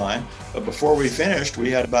finish line. But before we finished,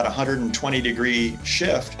 we had about a 120-degree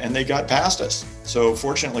shift and they got past us. So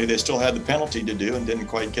fortunately, they still had the penalty to do and didn't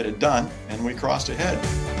quite get it done, and we crossed ahead.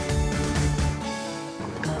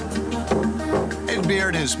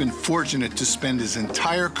 Baird has been fortunate to spend his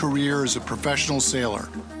entire career as a professional sailor.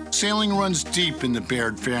 Sailing runs deep in the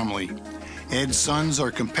Baird family. Ed's sons are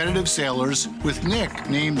competitive sailors, with Nick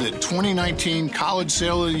named the 2019 College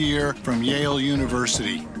Sailor of the Year from Yale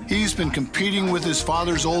University. He's been competing with his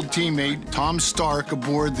father's old teammate, Tom Stark,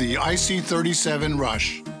 aboard the IC-37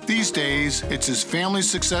 Rush. These days, it's his family's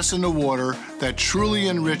success in the water that truly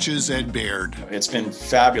enriches Ed Baird. It's been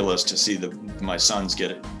fabulous to see my sons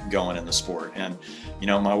get it going in the sport. And,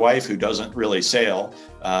 my wife, who doesn't really sail,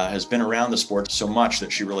 has been around the sport so much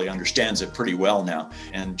that she really understands it pretty well now.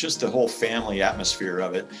 And just the whole family atmosphere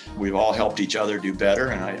of it, we've all helped each other do better,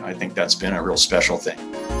 and I think that's been a real special thing.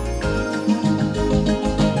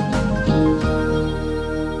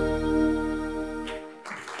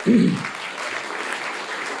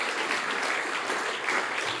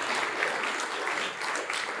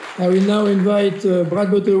 I will now invite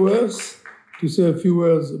Brad Butterworth to say a few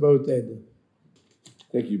words about Ed.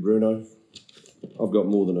 Thank you, Bruno. I've got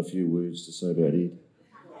more than a few words to say about Ed.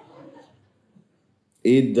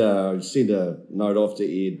 Ed, sent a note off to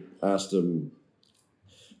Ed, asked him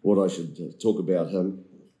what I should talk about him,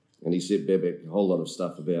 and he said back a whole lot of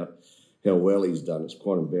stuff about how well he's done. It's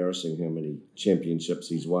quite embarrassing how many championships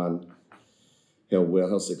he's won,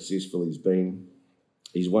 how successful he's been.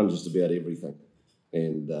 He's won just about everything.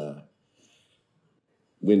 And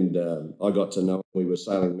when I got to know him, we were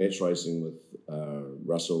sailing match racing with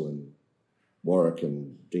Russell and Warwick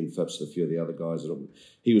and Dean Phipps and a few of the other guys.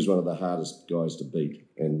 He was one of the hardest guys to beat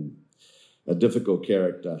and a difficult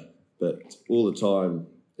character, but all the time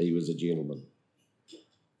he was a gentleman.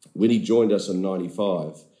 When he joined us in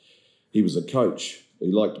 '95, he was a coach.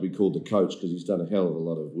 He liked to be called the coach because he's done a hell of a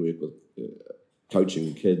lot of work with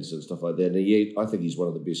coaching kids and stuff like that. And I think he's one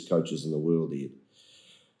of the best coaches in the world, Ed.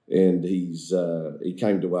 And he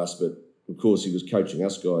came to us, but of course he was coaching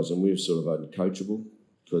us guys, and we're sort of uncoachable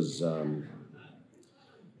because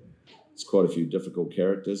it's quite a few difficult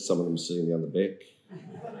characters, some of them sitting down the back.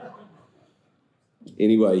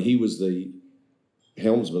 Anyway, he was the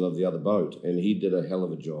helmsman of the other boat, and he did a hell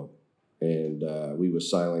of a job. And we were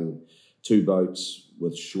sailing 2 boats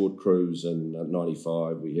with short crews in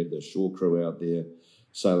 '95. We had the shore crew out there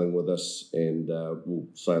sailing with us, and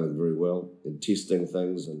sailing very well and testing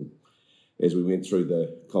things. And as we went through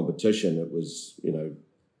the competition, it was,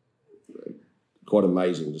 quite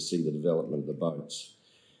amazing to see the development of the boats.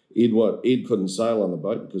 Ed couldn't sail on the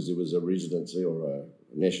boat because there was a residency or a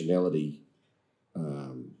nationality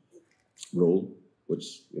rule,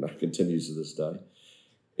 which continues to this day.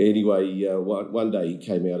 Anyway, one day he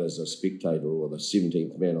came out as a spectator or the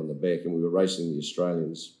 17th man on the back, and we were racing the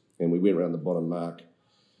Australians, and we went around the bottom mark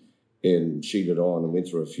and sheeted on and went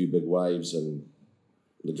through a few big waves, and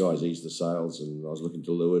the guys eased the sails, and I was looking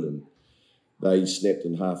to leeward, and they snapped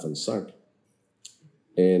in half and sunk.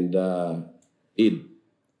 And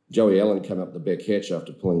Joey Allen came up the back hatch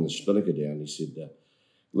after pulling the spinnaker down. He said,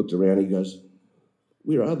 looked around, he goes,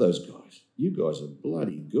 "Where are those guys? You guys are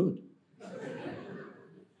bloody good."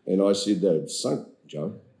 And I said, "They've sunk,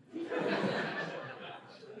 Joe."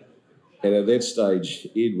 And at that stage,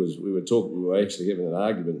 we were actually having an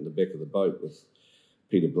argument in the back of the boat with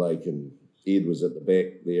Peter Blake, and Ed was at the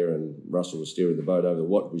back there, and Russell was steering the boat over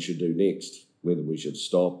what we should do next, whether we should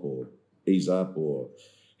stop or ease up or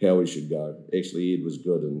how we should go. Actually, Ed was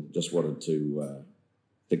good and just wanted to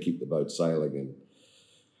keep the boat sailing and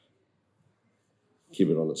keep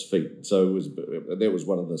it on its feet. So that was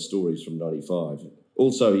one of the stories from '95.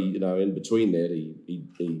 Also, in between that, he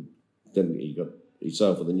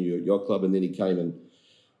sailed for the New York Yacht Club, and then he came and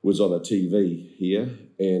was on a TV here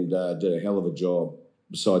and did a hell of a job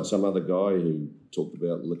beside some other guy who talked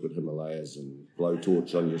about liquid Himalayas and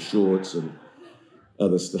blowtorch on your shorts and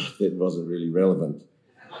other stuff that wasn't really relevant.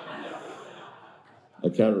 I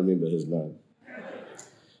can't remember his name.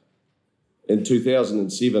 In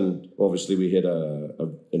 2007, obviously we had a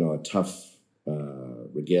tough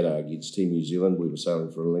regatta against Team New Zealand. We were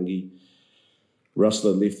sailing for Ōrākei.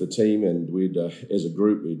 Russell had left the team, and as a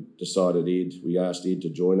group, we asked Ed to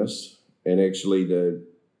join us. And actually,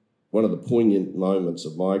 one of the poignant moments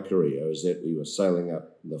of my career is that we were sailing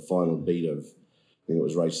up the final beat of, I think it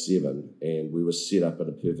was race 7, and we were set up in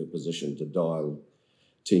a perfect position to dial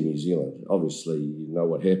Team New Zealand. Obviously, you know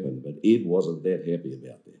what happened, but Ed wasn't that happy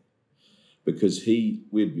about that because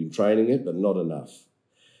we'd been training it, but not enough.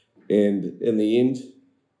 And in the end,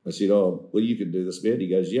 I said, "Oh, well, you can do this, man." He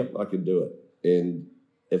goes, "Yep, I can do it." And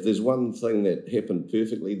if there's one thing that happened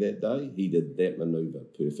perfectly that day, he did that manoeuvre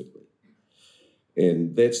perfectly.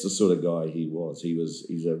 And that's the sort of guy he was.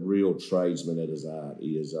 He's a real tradesman at his art.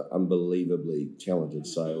 He is an unbelievably talented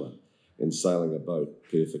sailor and sailing a boat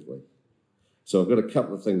perfectly. So I've got a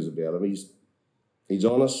couple of things about him. He's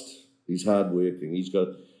honest, he's hardworking,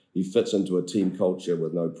 he fits into a team culture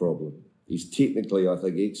with no problem. He's technically, I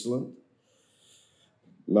think, excellent.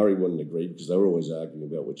 Murray wouldn't agree because they were always arguing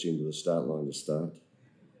about which end of the start line to start.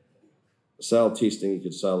 Sail testing, he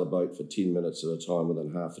could sail a boat for 10 minutes at a time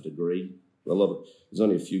within half a degree. There's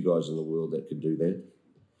only a few guys in the world that could do that.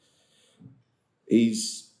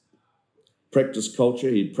 He's practice culture.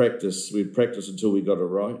 We'd practice until we got it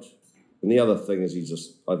right. And the other thing is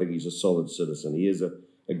I think he's a solid citizen. He has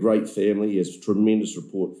a great family. He has tremendous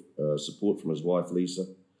support from his wife, Lisa,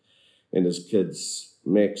 and his kids,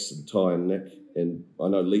 Max and Ty and Nick. And I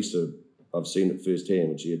know Lisa, I've seen it firsthand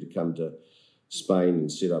when she had to come to Spain and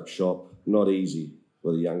set up shop. Not easy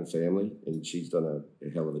with a young family, and she's done a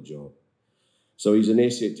hell of a job. So he's an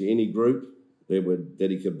asset to any group that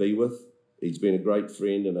he could be with. He's been a great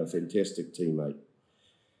friend and a fantastic teammate.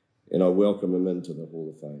 And I welcome him into the Hall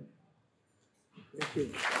of Fame. Thank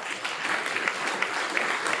you.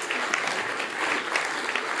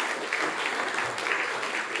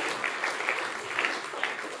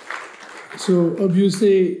 So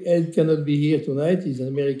obviously Ed cannot be here tonight. He's in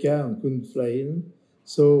America and couldn't fly in.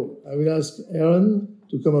 So I will ask Aaron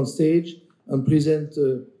to come on stage and present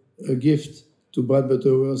a gift to Brad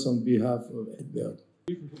Butterworth on behalf of Ed Baird.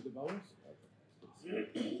 You can put the bowls.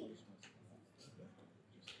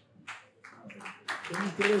 Can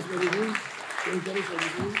you tell us what it is?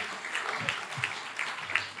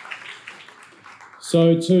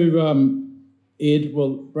 So to Ed,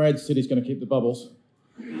 well, Brad said he's going to keep the bubbles.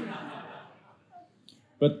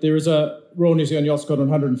 But there is a Royal New Zealand Yacht Squadron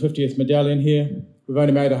 150th medallion here. We've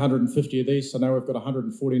only made 150 of these, so now we've got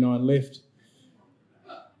 149 left.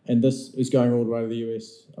 And this is going all the way to the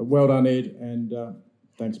US. Well done, Ed, and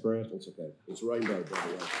thanks, Brad. It's okay. It's rainbow, by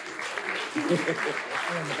the way.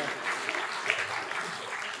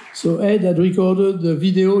 So Ed had recorded the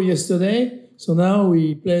video yesterday, so now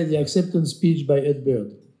we play the acceptance speech by Ed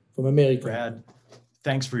Baird from America. Brad,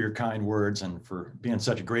 thanks for your kind words and for being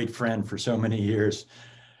such a great friend for so many years.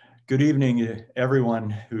 Good evening to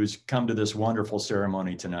everyone who's come to this wonderful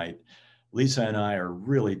ceremony tonight. Lisa and I are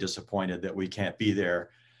really disappointed that we can't be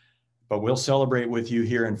there, but we'll celebrate with you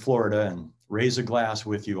here in Florida and raise a glass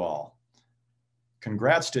with you all.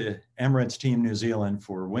 Congrats to Emirates Team New Zealand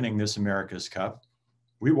for winning this America's Cup.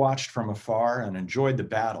 We watched from afar and enjoyed the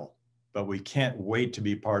battle, but we can't wait to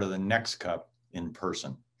be part of the next Cup in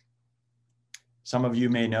person. Some of you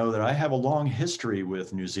may know that I have a long history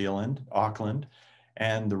with New Zealand, Auckland,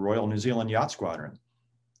 and the Royal New Zealand Yacht Squadron.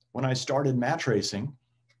 When I started match racing,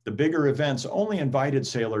 the bigger events only invited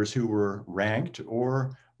sailors who were ranked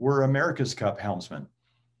or were America's Cup helmsmen.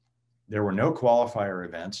 There were no qualifier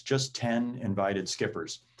events, just 10 invited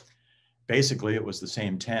skippers. Basically, it was the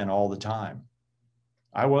same 10 all the time.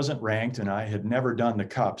 I wasn't ranked and I had never done the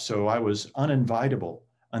Cup, so I was uninvitable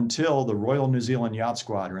until the Royal New Zealand Yacht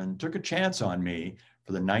Squadron took a chance on me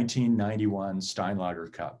for the 1991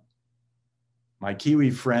 Steinlager Cup. My Kiwi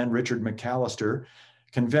friend, Richard McAllister,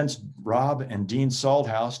 convinced Rob and Dean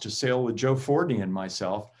Salthouse to sail with Joe Fordney and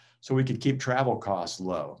myself so we could keep travel costs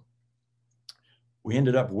low. We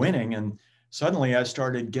ended up winning, and suddenly I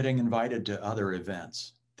started getting invited to other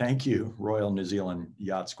events. Thank you, Royal New Zealand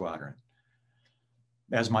Yacht Squadron.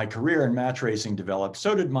 As my career in match racing developed,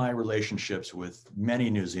 so did my relationships with many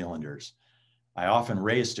New Zealanders. I often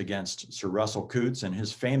raced against Sir Russell Coutts and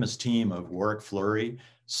his famous team of Warwick Fleury,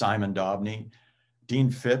 Simon Dobney,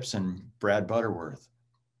 Dean Phipps, and Brad Butterworth.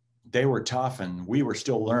 They were tough and we were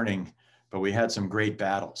still learning, but we had some great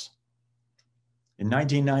battles. In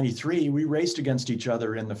 1993, we raced against each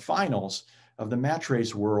other in the finals of the Match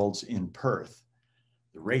Race Worlds in Perth.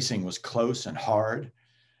 The racing was close and hard.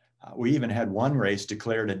 We even had one race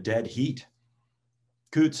declared a dead heat.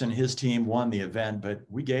 Coutts and his team won the event, but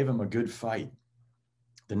we gave him a good fight.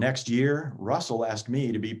 The next year, Russell asked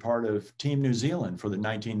me to be part of Team New Zealand for the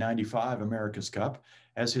 1995 America's Cup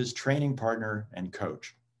as his training partner and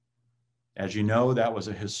coach. As you know, that was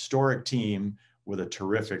a historic team with a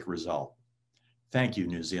terrific result. Thank you,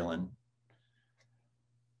 New Zealand.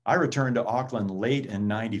 I returned to Auckland late in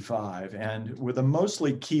 '95 and with a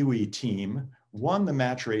mostly Kiwi team, won the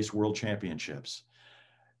Match Race World Championships.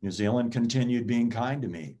 New Zealand continued being kind to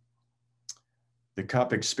me. The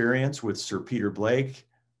Cup experience with Sir Peter Blake,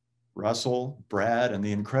 Russell, Brad, and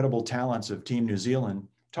the incredible talents of Team New Zealand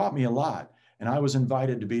taught me a lot, and I was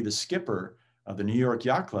invited to be the skipper of the New York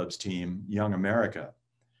Yacht Club's team, Young America.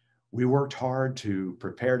 We worked hard to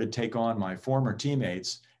prepare to take on my former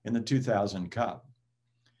teammates in the 2000 Cup.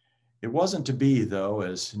 It wasn't to be, though,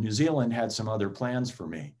 as New Zealand had some other plans for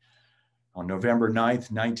me. On November 9th,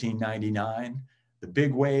 1999, the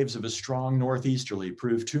big waves of a strong northeasterly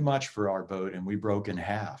proved too much for our boat and we broke in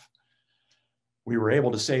half. We were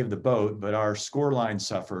able to save the boat, but our scoreline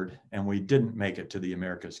suffered and we didn't make it to the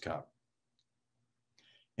America's Cup.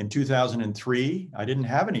 In 2003, I didn't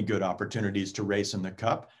have any good opportunities to race in the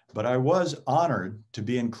Cup, but I was honored to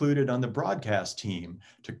be included on the broadcast team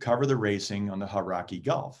to cover the racing on the Ōrākei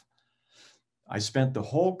Gulf. I spent the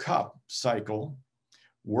whole Cup cycle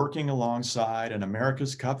working alongside an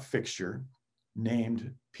America's Cup fixture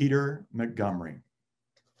named Peter Montgomery,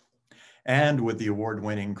 and with the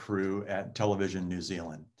award-winning crew at Television New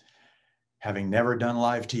Zealand. Having never done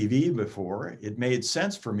live TV before, it made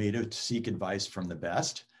sense for me to seek advice from the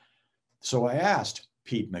best. So I asked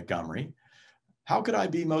Pete Montgomery, how could I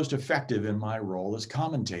be most effective in my role as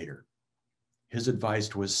commentator? His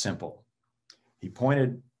advice was simple. He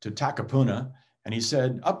pointed to Takapuna and he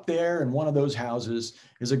said, up there in one of those houses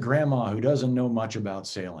is a grandma who doesn't know much about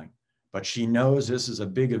sailing, but she knows this is a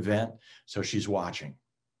big event, so she's watching.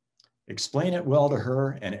 Explain it well to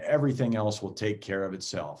her and everything else will take care of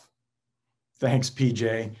itself. Thanks,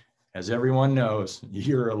 PJ. As everyone knows,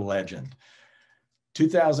 you're a legend.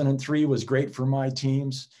 2003 was great for my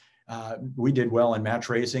teams. We did well in match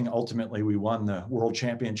racing. Ultimately, we won the World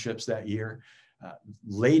Championships that year.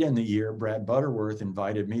 Late in the year, Brad Butterworth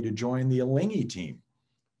invited me to join the Alinghi team,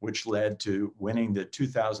 which led to winning the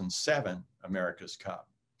 2007 America's Cup.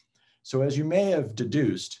 So as you may have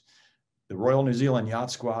deduced, the Royal New Zealand Yacht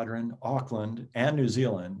Squadron, Auckland, and New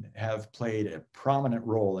Zealand have played a prominent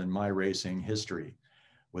role in my racing history.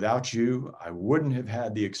 Without you, I wouldn't have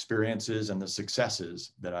had the experiences and the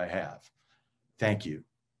successes that I have. Thank you.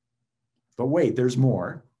 But wait, there's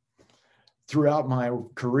more. Throughout my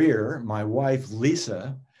career, my wife,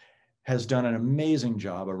 Lisa, has done an amazing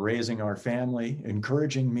job of raising our family,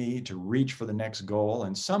 encouraging me to reach for the next goal,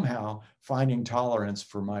 and somehow finding tolerance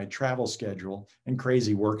for my travel schedule and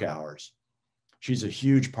crazy work hours. She's a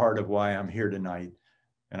huge part of why I'm here tonight,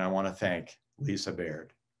 and I want to thank Lisa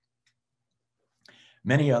Baird.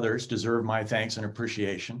 Many others deserve my thanks and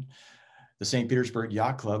appreciation. The St. Petersburg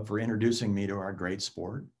Yacht Club for introducing me to our great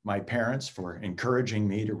sport, my parents for encouraging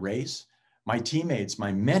me to race, my teammates,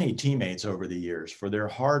 my many teammates over the years for their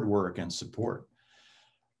hard work and support.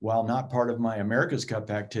 While not part of my America's Cup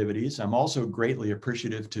activities, I'm also greatly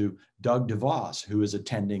appreciative to Doug DeVos, who is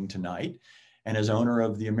attending tonight and is owner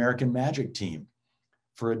of the American Magic team.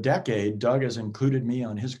 For a decade, Doug has included me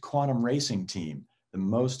on his quantum racing team, the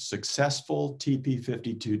most successful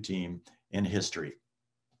TP52 team in history.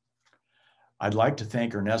 I'd like to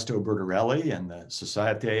thank Ernesto Bertarelli and the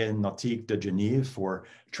Société Nautique de Genève for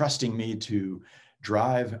trusting me to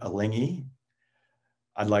drive a Lingy.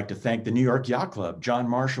 I'd like to thank the New York Yacht Club, John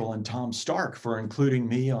Marshall and Tom Stark, for including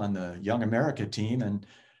me on the Young America team, and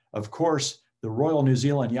of course, the Royal New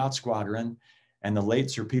Zealand Yacht Squadron and the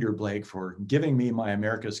late Sir Peter Blake for giving me my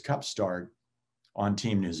America's Cup start on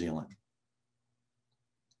Team New Zealand.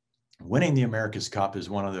 Winning the America's Cup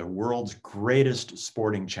is one of the world's greatest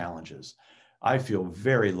sporting challenges. I feel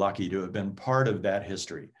very lucky to have been part of that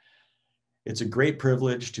history. It's a great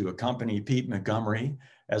privilege to accompany Pete Montgomery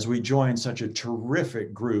as we join such a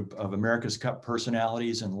terrific group of America's Cup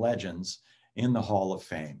personalities and legends in the Hall of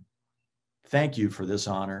Fame. Thank you for this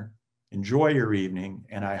honor. Enjoy your evening,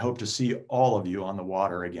 and I hope to see all of you on the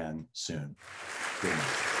water again soon. Good night.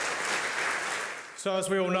 So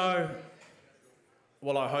as we all know,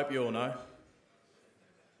 well, I hope you all know,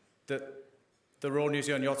 that the Royal New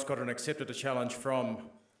Zealand Yacht Squadron accepted a challenge from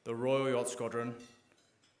the Royal Yacht Squadron.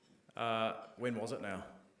 When was it now?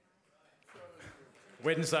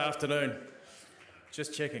 Wednesday afternoon.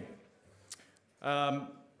 Just checking.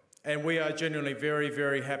 And we are genuinely very,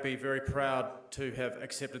 very happy, very proud to have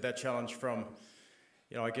accepted that challenge from,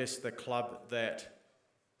 you know, I guess the club that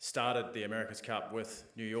started the America's Cup with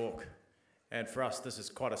New York. And for us, this is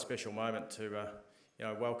quite a special moment to, you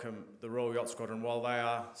know, welcome the Royal Yacht Squadron while they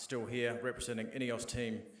are still here representing INEOS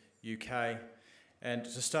Team UK. And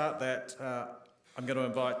to start that, I'm going to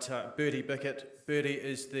invite Bertie Bickett. Bertie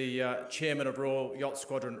is the chairman of Royal Yacht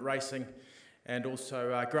Squadron Racing, and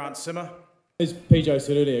also Grant Simmer. As PJ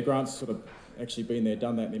said earlier, Grant's sort of actually been there,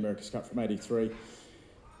 done that in the America's Cup from '83.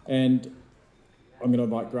 And I'm going to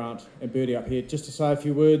invite Grant and Bertie up here just to say a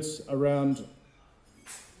few words around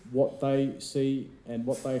what they see and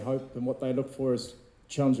what they hope and what they look for as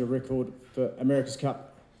challenger record for America's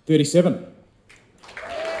Cup 37.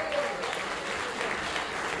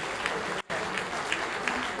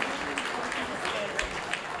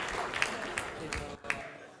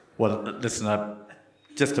 Well, listen,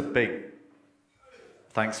 just a big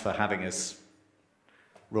thanks for having us,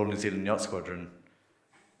 Royal New Zealand Yacht Squadron,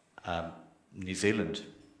 New Zealand.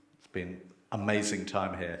 It's been an amazing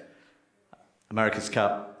time here. America's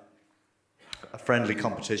Cup, a friendly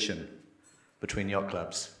competition between yacht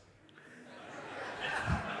clubs.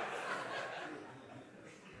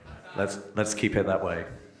 Let's keep it that way.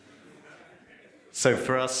 So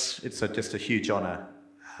for us, it's just a huge honour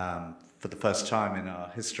for the first time in our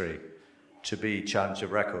history to be Challenger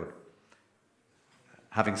Record.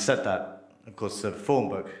 Having said that, of course, the form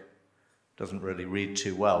book doesn't really read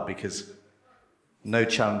too well because no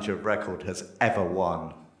Challenger Record has ever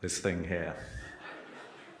won this thing here.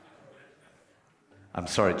 I'm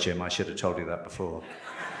sorry, Jim, I should have told you that before.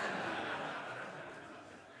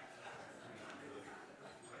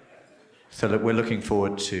 So look, we're looking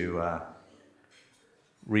forward to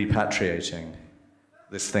repatriating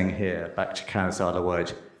this thing here back to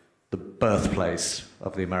Ngāti, the birthplace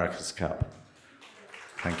of the America's Cup.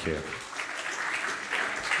 Thank you.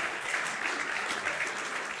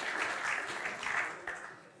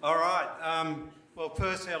 All right. Well,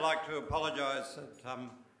 firstly, I'd like to apologise that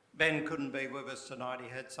Ben couldn't be with us tonight. He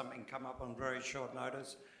had something come up on very short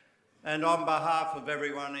notice. And on behalf of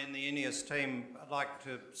everyone in the INEOS team, I'd like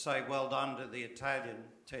to say well done to the Italian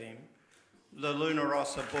team, the Luna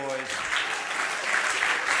Rossa boys.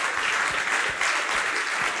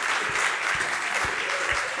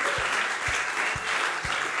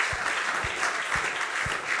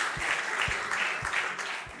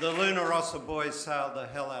 The Luna Rossa boys sailed the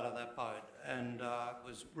hell out of that boat, and it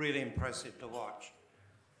was really impressive to watch.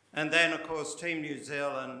 And then, of course, Team New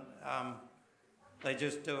Zealand, they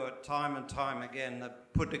just do it time and time again. They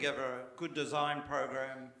put together a good design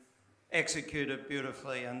program, execute it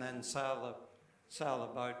beautifully, and then sail the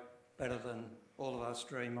boat better than all of us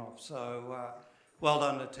dream of. So well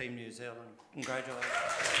done to Team New Zealand. Congratulations.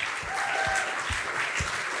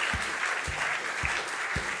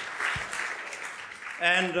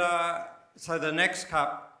 And so the next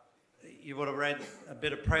cup, you would have read a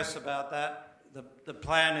bit of press about that. The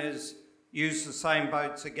plan is use the same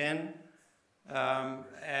boats again,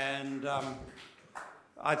 and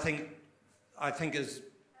I think there's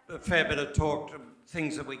a fair bit of talk to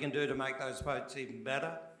things that we can do to make those boats even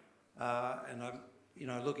better, and I'm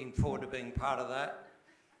looking forward to being part of that.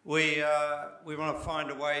 We want to find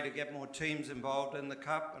a way to get more teams involved in the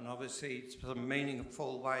cup, and obviously some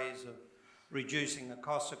meaningful ways of reducing the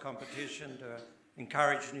cost of competition to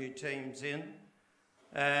encourage new teams in.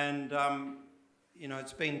 And,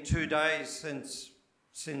 it's been 2 days since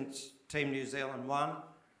Team New Zealand won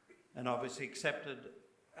and obviously accepted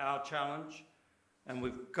our challenge. and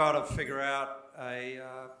we've got to figure out a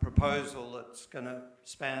proposal that's going to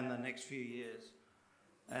span the next few years.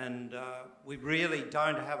 And we really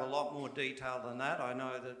don't have a lot more detail than that. I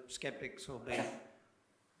know that skeptics will be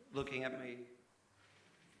looking at me.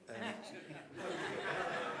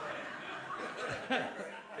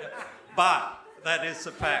 But that is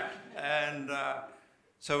the fact. And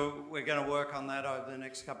so we're going to work on that over the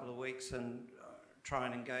next couple of weeks and try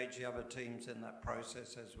and engage the other teams in that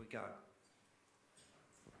process as we go.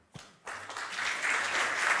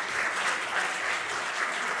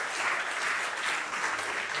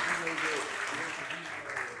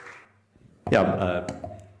 Yeah,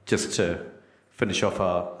 just to finish off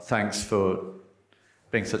our thanks for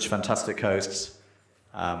being such fantastic hosts.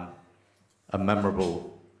 A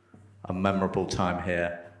memorable time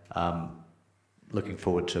here. Looking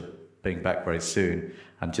forward to being back very soon.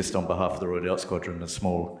 And just on behalf of the Royal Yacht Squadron, a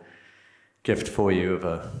small gift for you of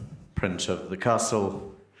a print of the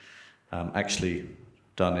castle, actually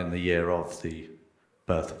done in the year of the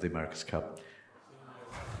birth of the America's Cup.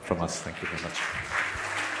 From us, thank you very much.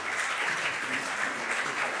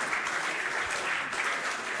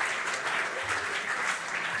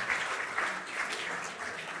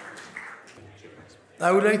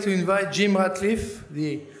 I would like to invite Jim Ratcliffe,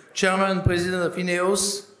 the chairman and president of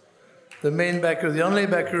INEOS, the main backer, the only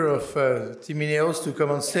backer of Team INEOS, to come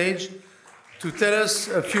on stage to tell us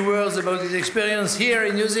a few words about his experience here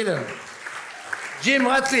in New Zealand. Jim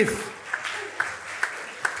Ratcliffe.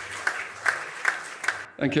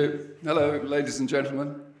 Thank you. Hello, ladies and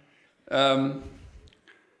gentlemen. I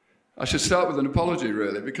should start with an apology,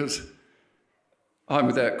 really, because I'm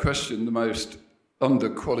without question the most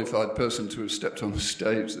underqualified person to have stepped on the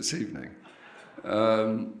stage this evening.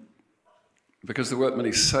 Because there weren't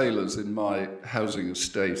many sailors in my housing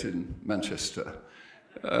estate in Manchester.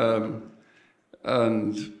 And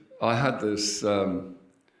I had this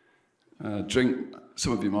drink,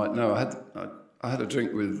 some of you might know, I had a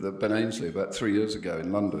drink with Ben Ainsley about 3 years ago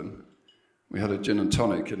in London. We had a gin and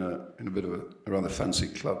tonic in a bit of a rather fancy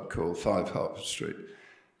club called 5 Hertford Street.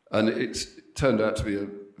 And it turned out to be a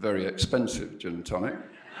very expensive gin and tonic.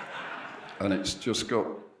 And it's just got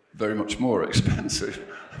very much more expensive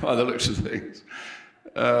by the looks of things.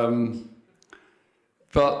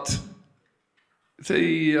 But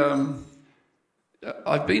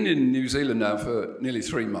I've been in New Zealand now for nearly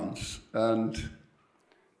 3 months, and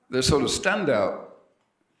the sort of standout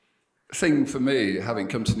thing for me, having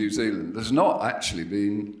come to New Zealand, there's not actually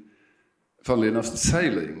been, funnily enough, the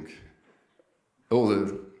sailing or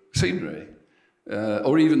the scenery,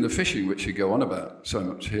 or even the fishing, which you go on about so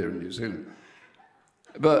much here in New Zealand.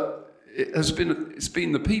 But it's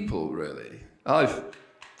been the people, really. I've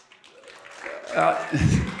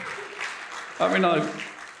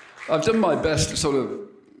done my best to sort of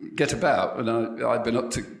get about, and I've been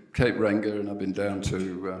up to Cape Reinga, and I've been down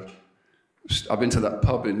to, I've been to that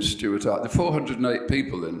pub in Stewart Island. There are 408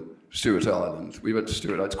 people in Stewart Island. We went to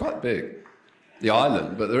Stewart Island. It's quite big, the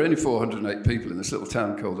island, but there are only 408 people in this little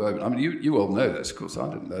town called Oban. I mean, you all know this, of course, I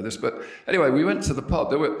didn't know this, but anyway, we went to the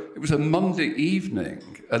pub. It was a Monday evening,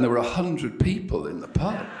 and there were 100 people in the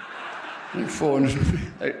pub.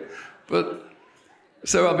 408. But,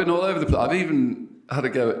 so I've been all over the place. I've even had a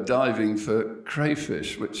go at diving for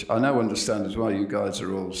crayfish, which I now understand is why you guys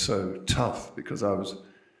are all so tough, because I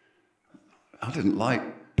didn't like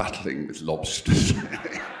battling with lobsters.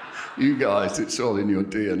 You guys, it's all in your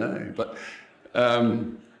DNA. But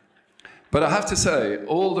I have to say,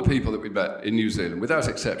 all the people that we met in New Zealand, without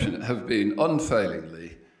exception, have been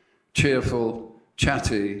unfailingly cheerful,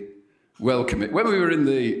 chatty, welcoming. When we were in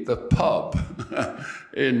the pub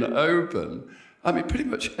in Oban, I mean, pretty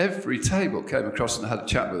much every table came across and had a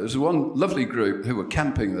chat with us. There was one lovely group who were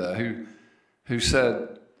camping there who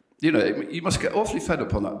said, you know, you must get awfully fed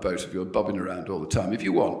up on that boat if you're bobbing around all the time. If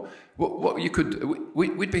you want, what you could,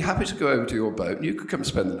 we'd be happy to go over to your boat and you could come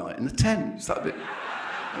spend the night in the tent. Is that a bit,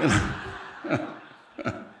 you know?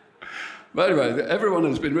 But anyway, everyone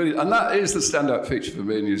has been really, and that is the standout feature for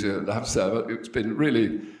me in New Zealand, I have to say. It's been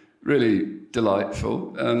really, really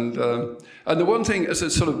delightful. And the one thing, as a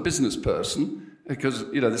sort of business person, because,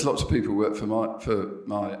 you know, there's lots of people who work for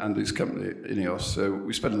my Andy's company, INEOS, so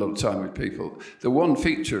we spend a lot of time with people. The one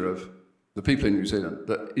feature of the people in New Zealand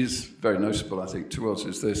that is very noticeable, I think, to us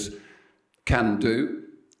is this can-do.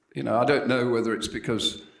 You know, I don't know whether it's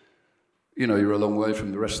because, you know, you're a long way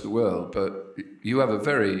from the rest of the world, but you have a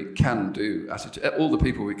very can-do attitude. All the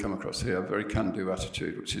people we come across here have a very can-do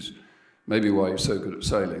attitude, which is maybe why you're so good at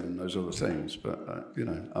sailing and those other things. But, you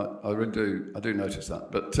know, I really do notice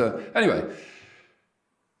that. But anyway,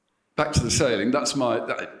 back to the sailing. That's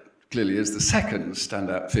clearly is the second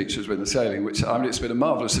standout features with the sailing, which I mean, it's been a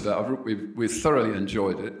marvellous event. We've thoroughly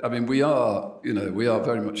enjoyed it. I mean, we are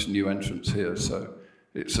very much new entrants here, so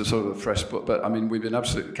it's a sort of a fresh book. But I mean, we've been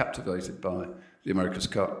absolutely captivated by the America's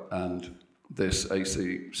Cup and this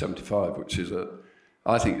AC75, which is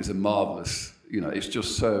I think is a marvellous. It's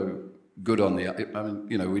just so good on the. I mean,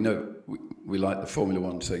 we like the Formula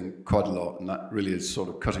One thing quite a lot, and that really is sort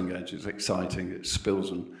of cutting edge. It's exciting. It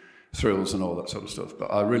spills and thrills and all that sort of stuff.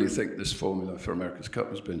 But I really think this formula for America's Cup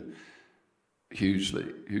has been hugely,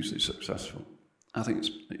 hugely successful. I think it's,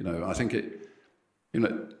 I think it, I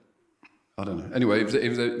don't know. Anyway, if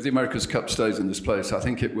the America's Cup stays in this place, I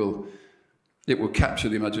think it will capture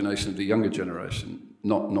the imagination of the younger generation,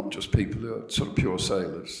 not just people who are sort of pure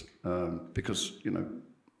sailors, because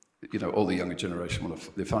all the younger generation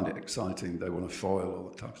they find it exciting, they want to foil, all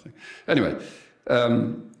that type of thing. Anyway,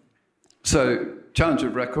 so Challenge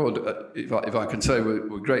of Record, if I can say,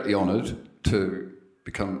 we're greatly honoured to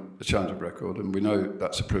become a Challenge of Record, and we know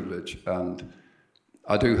that's a privilege. And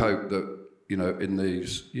I do hope that in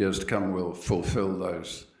these years to come we'll fulfil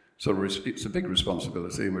those sort of. It's a big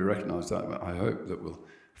responsibility, and we recognise that. But I hope that we'll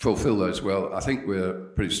fulfil those well. I think we're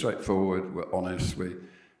pretty straightforward. We're honest.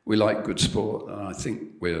 We like good sport, and I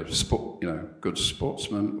think we're good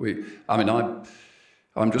sportsmen.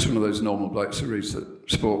 I'm just one of those normal blokes who reads the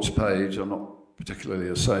sports page. I'm not particularly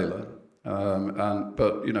a sailor,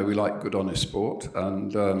 but we like good, honest sport,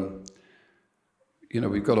 and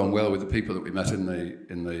we've got on well with the people that we met in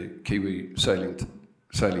the Kiwi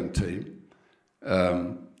sailing team.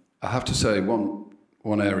 I have to say one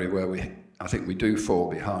area where I think we do fall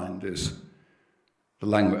behind is the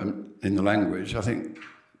language. I think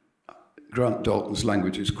Grant Dalton's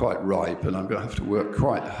language is quite ripe, and I'm going to have to work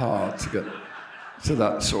quite hard to get to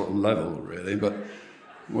that sort of level, really, but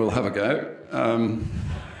we'll have a go.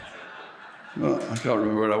 Well, I can't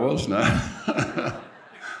remember where I was now.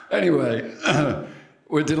 Anyway,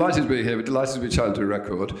 we're delighted to be here. We're delighted to be Challenge of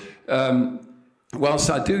Record. Whilst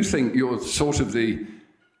I do think you're sort of the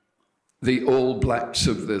All Blacks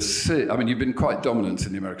of the sea. I mean, you've been quite dominant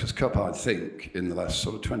in the America's Cup, I think, in the last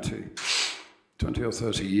sort of 20 or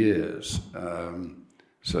 30 years.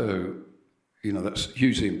 So, that's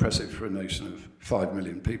hugely impressive for a nation of 5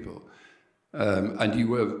 million people. And you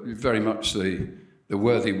were very much the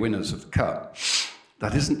worthy winners of the Cup.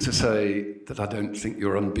 That isn't to say that I don't think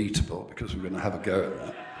you're unbeatable, because we're going to have a go at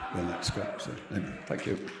that the next Cup. So, anyway, thank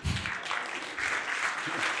you.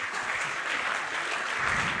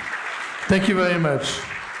 Thank you very much.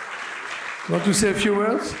 Want to say a few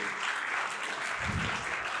words?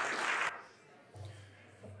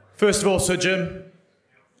 First of all, Sir Jim,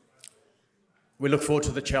 we look forward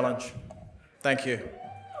to the challenge. Thank you.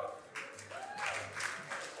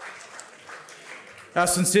 Our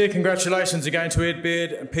sincere congratulations again to Ed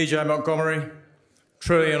Baird and PJ Montgomery.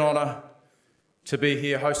 Truly an honour to be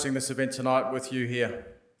here hosting this event tonight with you here.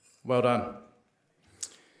 Well done.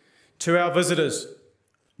 To our visitors,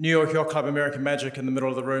 New York Yacht Club American Magic in the middle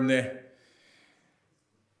of the room there.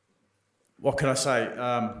 What can I say?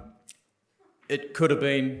 It could have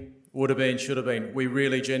been, would have been, should have been. We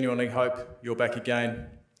really genuinely hope you're back again.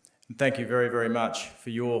 And thank you very, very much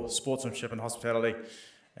for your sportsmanship and hospitality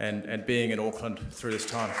and being in Auckland through this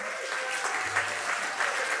time.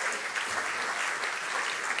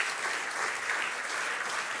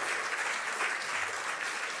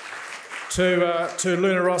 To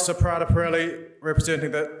Luna Rossa Prada Pirelli,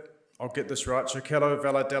 representing the, I'll get this right, Cioccollo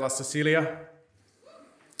Vella della Sicilia.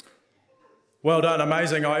 Well done,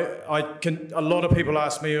 amazing. A lot of people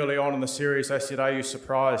asked me early on in the series, they said, are you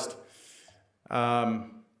surprised?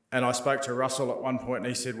 And I spoke to Russell at one point and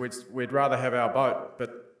he said, we'd rather have our boat,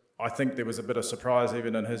 but I think there was a bit of surprise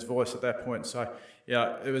even in his voice at that point. So,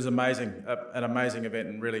 yeah, it was amazing, an amazing event,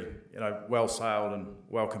 and really, well sailed and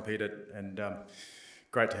well competed, and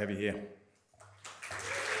great to have you here.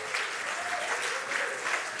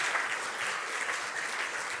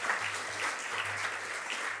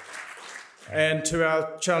 And to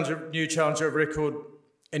our new Challenger of Record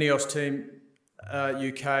Ineos team,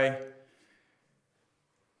 UK,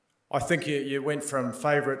 I think you went from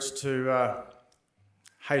favourites to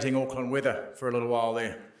hating Auckland weather for a little while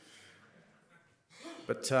there.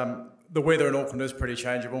 But the weather in Auckland is pretty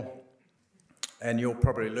changeable, and you'll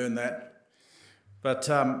probably learn that. But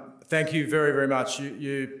thank you very, very much.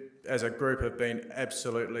 You, as a group, have been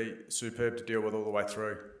absolutely superb to deal with all the way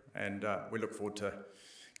through, and we look forward to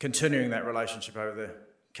continuing that relationship over the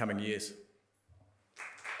coming years.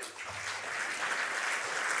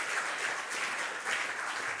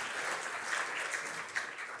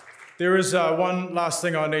 There is one last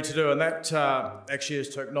thing I need to do, and that actually is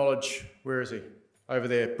to acknowledge, where is he? over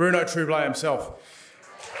there. Bruno Troublé himself.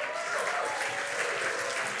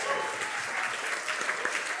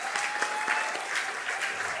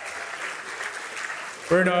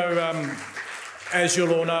 Bruno, as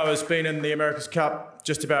you'll all know, has been in the America's Cup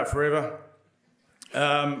just about forever.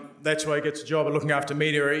 That's why he gets a job of looking after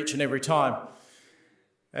media each and every time.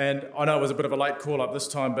 And I know it was a bit of a late call-up this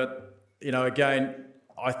time, but, you know, again,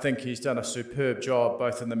 I think he's done a superb job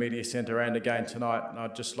both in the media centre and again tonight. And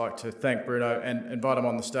I'd just like to thank Bruno and invite him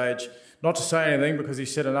on the stage. Not to say anything because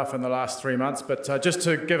he's said enough in the last 3 months, but just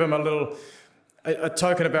to give him a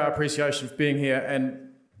token of our appreciation for being here and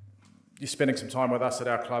you're spending some time with us at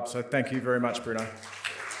our club. So thank you very much, Bruno.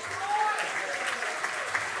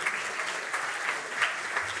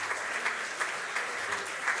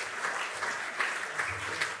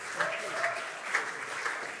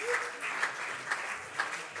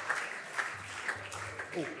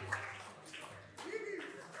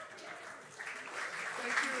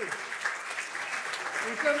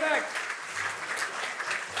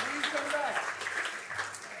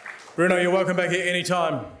 Bruno, you're welcome back here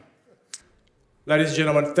anytime. Ladies and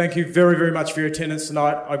gentlemen, thank you very, very much for your attendance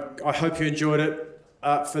tonight. I hope you enjoyed it.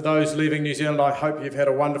 For those leaving New Zealand, I hope you've had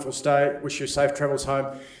a wonderful stay. Wish you safe travels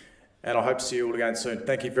home, and I hope to see you all again soon.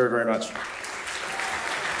 Thank you very, very much.